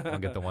one. I'll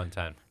get the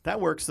 110. That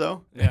works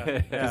though, Yeah.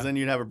 because yeah. then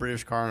you'd have a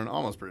British car and an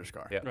almost British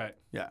car. Yeah. Right.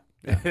 Yeah.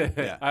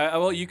 Yeah.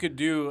 Well, you could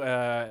do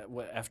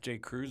FJ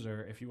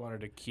Cruiser if you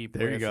wanted to keep.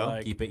 There you with, go.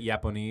 Like, Keep it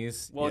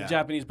Japanese. well, Yeah.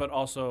 Japanese, but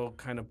also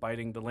kind of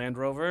biting the Land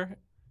Rover.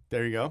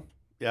 There you go.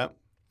 Yep.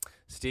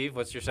 Steve,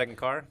 what's your second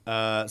car?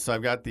 So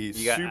I've got the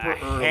You got super a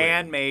early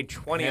handmade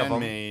 20 of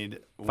them. handmade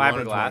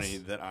Fiberglass. 120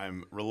 that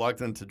I'm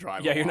reluctant to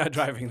drive. Yeah, a you're lot. not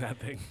driving that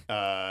thing.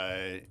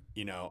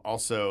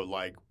 Also,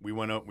 like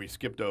we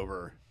skipped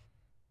over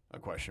a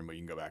question, but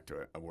you can go back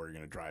to it of where you're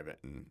going to drive it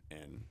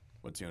and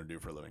what's he going to do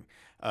for a living.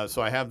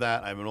 So I have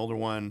that. I have an older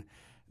one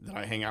that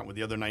I hang out with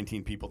the other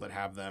 19 people that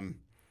have them,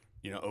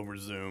 over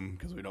Zoom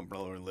because we don't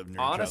really live near each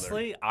other.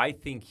 Honestly, I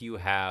think you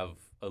have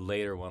a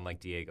later one like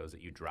Diego's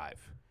that you drive.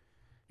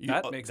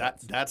 That makes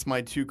sense. That's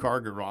my 2-car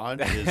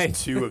garage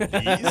is 2 of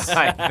these.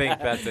 I think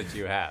that's what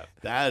you have.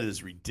 That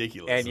is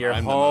ridiculous. And your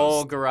I'm the whole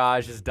most-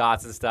 garage is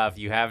Datsun stuff.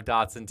 You have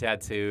Datsun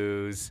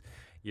tattoos.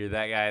 You're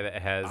that guy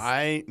that has.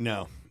 I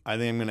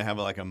think I'm gonna have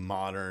like a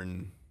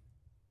modern.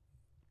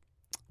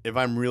 If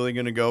I'm really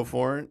gonna go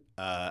for it,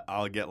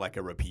 I'll get like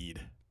a Rapide.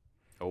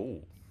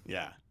 Oh,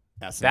 Yeah,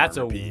 that's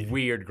a Rapide.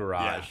 weird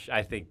garage.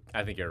 I think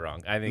you're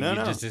wrong. I think No, you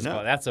no, just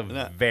no, that's a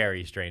no.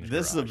 very strange.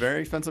 This is a garage.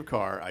 very expensive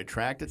car. I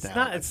tracked it It's down.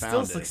 not. I It's still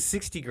found like it.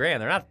 $60,000.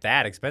 They're not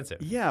that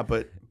expensive. Yeah,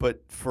 but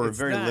for a It's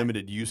very not-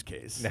 limited use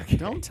case. Okay.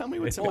 Don't tell me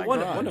what's in Well, my one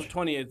garage. of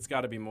 20, it's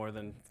got to be more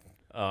than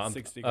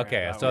 60 grand.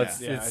 Okay, That so would-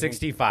 it's yeah, I it's think-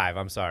 65.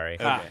 I'm sorry.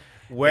 Ah.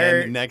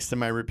 Where And next to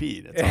my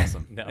Rapide. It's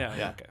awesome. No. Yeah.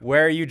 Yeah. Okay.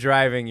 Where are you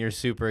driving your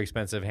super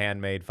expensive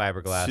handmade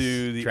fiberglass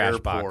To the trash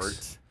airport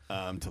box?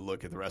 to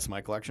look at the rest of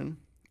my collection.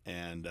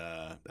 And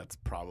that's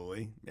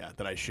probably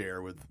that I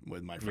share with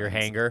my friends. Your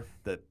hangar.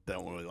 that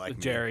don't really like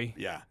me. Jerry.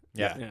 Yeah.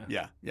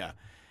 Yeah. Yeah.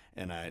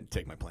 And I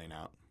take my plane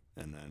out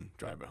and then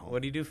drive it home.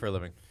 What do you do for a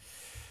living?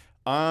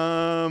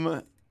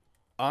 I'm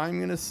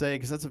gonna say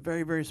because that's a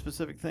very very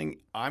specific thing.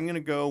 I'm gonna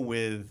go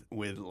with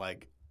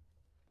like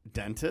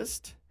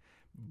dentist,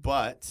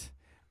 but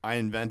I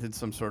invented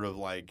some sort of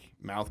like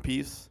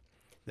mouthpiece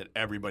that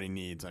everybody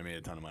needs. I made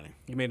a ton of money.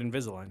 You made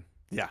Invisalign.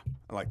 Yeah,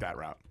 I like that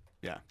route.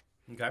 Yeah.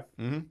 Okay.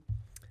 Mm-hmm.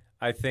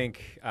 I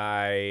think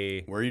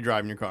Where are you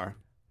driving your car?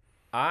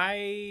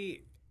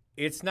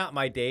 it's not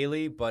my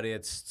daily, but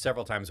it's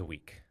several times a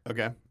week.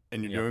 Okay.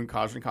 And you're doing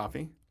cars and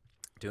coffee?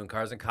 Doing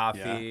cars and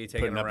coffee, taking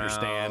Putting it up around. your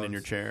stand and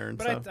your chair and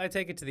But stuff? I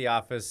take it to the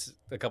office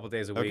a couple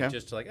days a week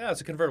just to like,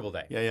 it's a convertible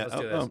day. Yeah. Let's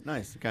do this. Oh,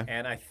 nice. Okay.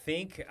 And I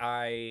think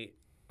I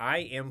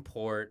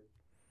import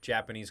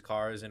Japanese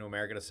cars into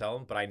America to sell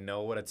them, but I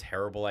know what a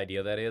terrible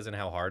idea that is and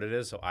how hard it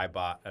is. So I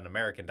bought an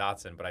American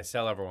Datsun, but I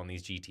sell everyone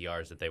these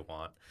GTRs that they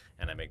want,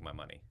 and I make my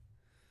money.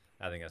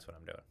 I think that's what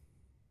I'm doing.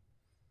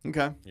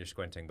 Okay. You're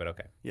squinting, but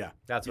okay. Yeah.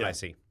 That's what I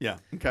see. Yeah.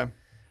 Okay.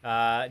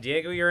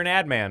 Diego, you're an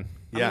ad man.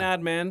 I'm an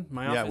ad man.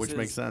 My office which is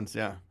makes sense.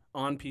 Yeah.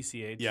 on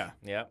PCH. Yeah.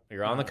 Yep.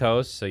 You're on the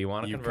coast, so you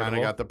want a You convertible.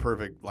 kind of got the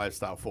perfect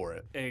lifestyle for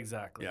it.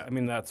 Exactly. Yeah. I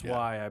mean, that's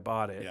why I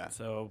bought it. Yeah.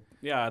 So,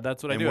 yeah,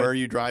 that's what I And do. where are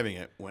you driving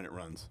it when it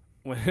runs?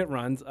 When it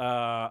runs,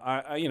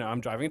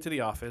 I'm driving it to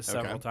the office Okay.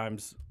 several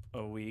times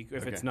a week.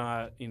 If it's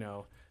not,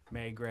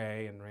 May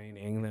gray and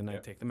raining, then I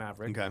take the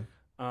Maverick. Okay.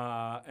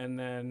 And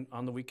then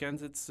on the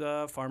weekends, it's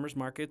farmers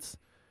markets.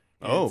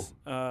 Oh.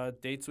 It's,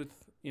 dates with,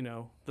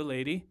 the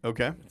lady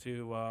Okay.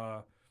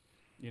 to,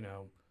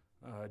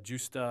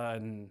 Justa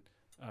and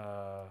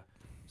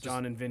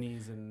John and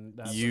Vinny's and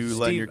that. You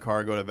letting your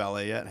car go to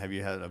valet yet? Have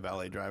you had a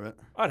valet drive it?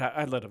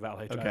 I'd let a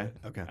valet drive it.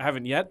 Okay. I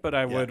haven't yet, but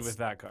I would Yes. with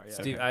that car. Yeah.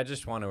 Steve, I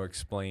just want to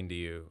explain to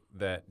you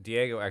that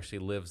Diego actually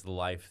lives the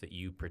life that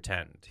you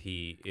pretend.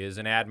 He is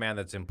an ad man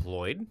that's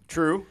employed.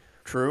 True.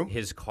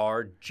 His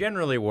car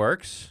generally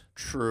works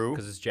True.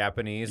 because it's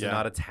Japanese and Yeah.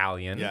 not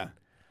Italian. Yeah.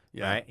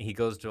 Yeah. Right? He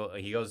goes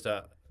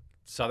to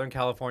Southern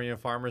California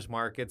farmers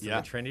markets and the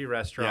trendy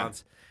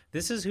restaurants.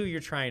 This is who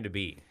you're trying to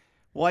be.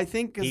 Well, I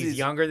think because He's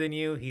younger than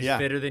you. He's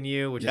fitter than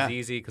you, which is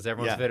easy because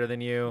everyone's fitter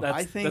than you.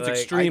 That's think-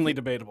 extremely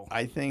debatable.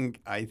 I think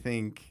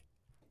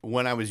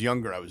when I was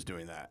younger, I was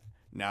doing that.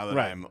 Now that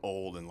Right. I'm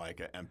old and like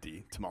an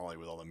empty tamale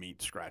with all the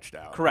meat scratched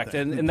out. Correct,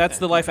 and that's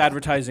the life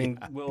advertising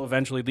will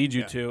eventually lead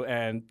you to.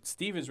 And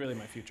Steve is really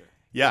my future.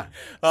 Yeah.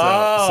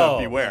 So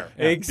beware.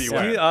 Excuse-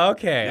 Beware.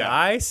 Okay, Yeah.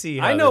 I see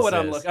how I know this what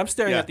I'm is. looking. I'm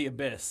staring Yeah. at the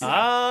abyss.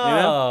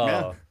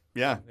 Oh.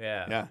 Yeah.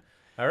 Yeah.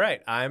 All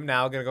right, I'm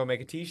now going to go make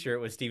a T-shirt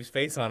with Steve's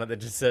face on it that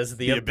just says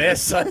the The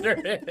abyss abyss. under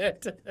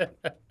it.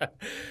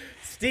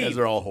 Steve, Those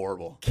are all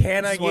horrible.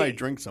 Can This I is why I get-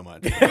 drink so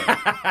much.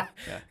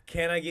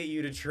 can I get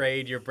you to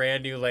trade your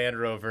brand new Land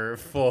Rover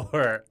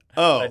for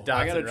Oh, a I Datsun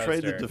got to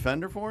trade the Roadster?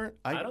 Defender for it?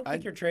 I don't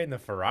think you're trading the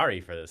Ferrari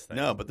for this thing.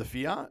 No, but the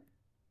Fiat?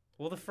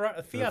 Well, the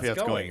Fiat's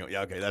going.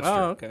 Yeah, okay, that's Oh,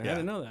 true. okay. I Yeah.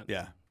 didn't know that.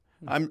 Yeah.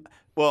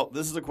 Well,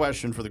 this is a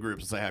question for the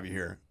group since I have you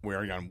here. We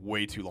already gone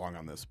way too long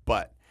on this.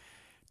 But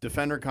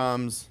Defender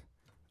comes,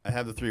 I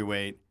have the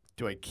 3-weight.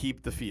 Do I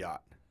keep the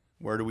Fiat?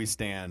 Where do we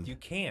stand? You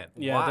can't.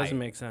 Yeah, Why? it doesn't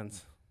make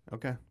sense.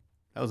 Okay.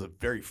 That was a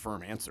very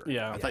firm answer.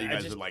 Yeah. I thought you I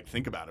guys just- would like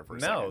think about it for a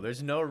second. No,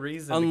 there's no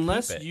reason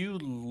Unless to keep it. you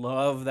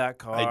love that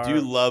car. I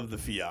do love the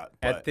Fiat.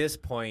 But At this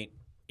point,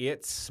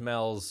 it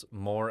smells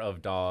more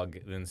of dog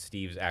than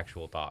Steve's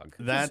actual dog.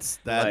 that's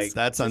like, unfair. It's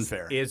That's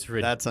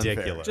unfair.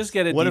 ridiculous. Just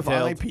get it What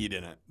detailed. if I peed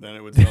in it? Then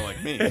it would smell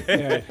like me.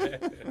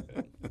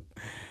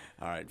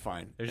 All right,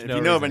 fine. There's if no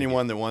you know of reason to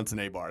anyone that wants an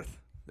Abarth,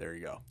 there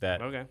you go.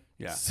 that Okay.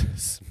 Yeah.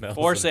 smells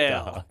For of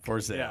sale. dog.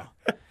 For sale.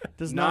 Yeah.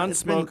 Does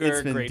Non-smoker,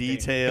 It's been great paint.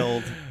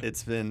 detailed.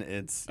 It's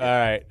All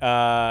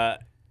right.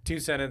 2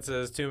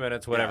 sentences, 2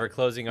 minutes, whatever. Yeah.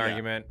 Closing Yeah.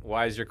 argument.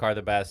 Why is your car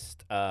the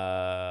best?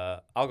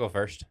 I'll go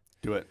first.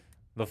 do it.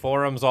 The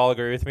forums all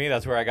agree with me.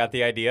 That's where I got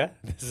the idea.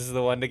 This is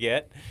the one to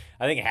get.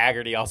 I think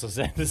Haggerty also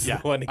said this is the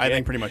one to get. I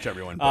think pretty much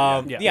everyone.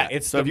 but yeah,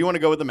 it's So if you want to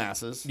go with the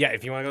masses,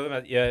 if you want to go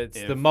with it's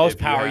the if- most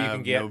if you power you have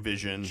can get no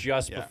vision,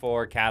 just yeah.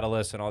 before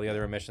catalyst and all the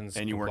other emissions.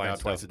 and you work compliance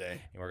out twice stuff. a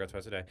day. You work out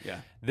twice a day.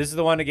 Yeah. This is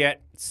the one to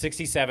get.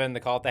 67. They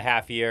call it the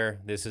half year.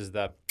 This is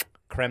the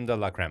creme de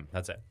la creme.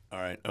 That's it. All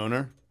right,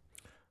 owner.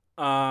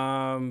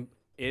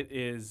 It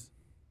is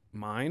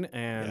mine,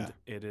 and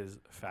it is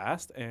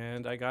fast,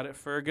 and I got it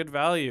for a good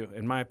value,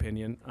 in my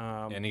opinion.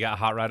 And you got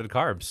hot rodded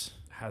carbs.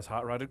 Has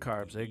hot rodded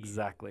carbs,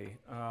 exactly.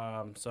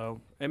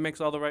 So it makes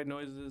all the right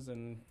noises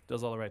and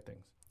does all the right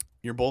things.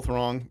 You're both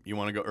wrong. You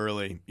want to go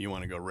early. You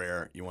want to go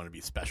rare. You want to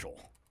be special.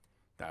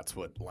 That's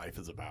what life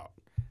is about.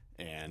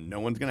 And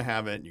no one's going to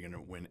have it. You're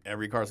going to win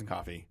every Cars and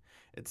Coffee.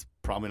 It's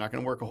probably not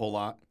going to work a whole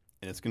lot,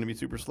 and it's going to be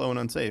super slow and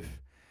unsafe.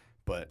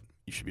 But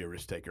you should be a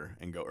risk taker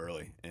and go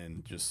early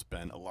and just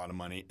spend a lot of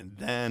money. And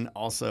then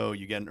also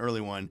you get an early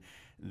one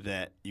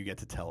that you get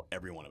to tell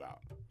everyone about,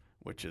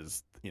 which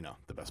is,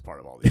 the best part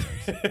of all these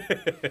things.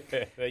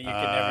 That you can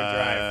never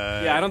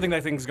drive. Yeah, I don't think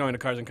that thing's going to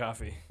Cars and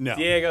Coffee. No.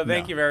 Diego,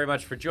 thank no. you very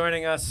much for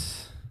joining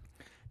us.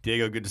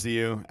 Diego, good to see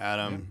you.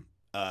 Adam,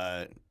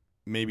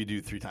 maybe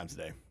do 3 times a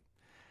day.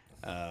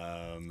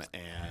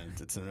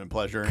 And it's been a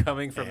pleasure.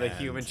 Coming from the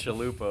human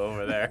chalupa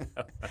over there.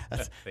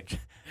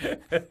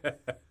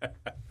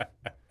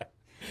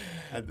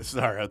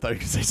 Sorry, I thought you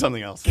could say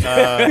something else.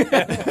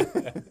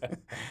 The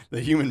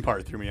human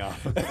part threw me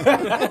off.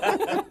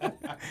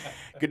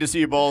 Good to see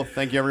you both.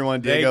 Thank you,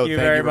 everyone. Diego, you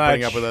thank very you for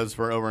putting much. up with us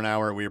for over an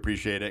hour. We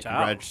appreciate it. Ciao.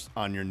 Congrats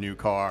on your new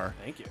car.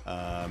 Thank you.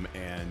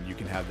 And you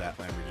can have that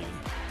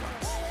Lamborghini.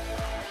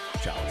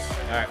 Chalice.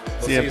 All right.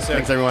 We'll See you see you soon.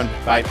 Thanks, everyone.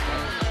 Bye.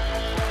 Bye.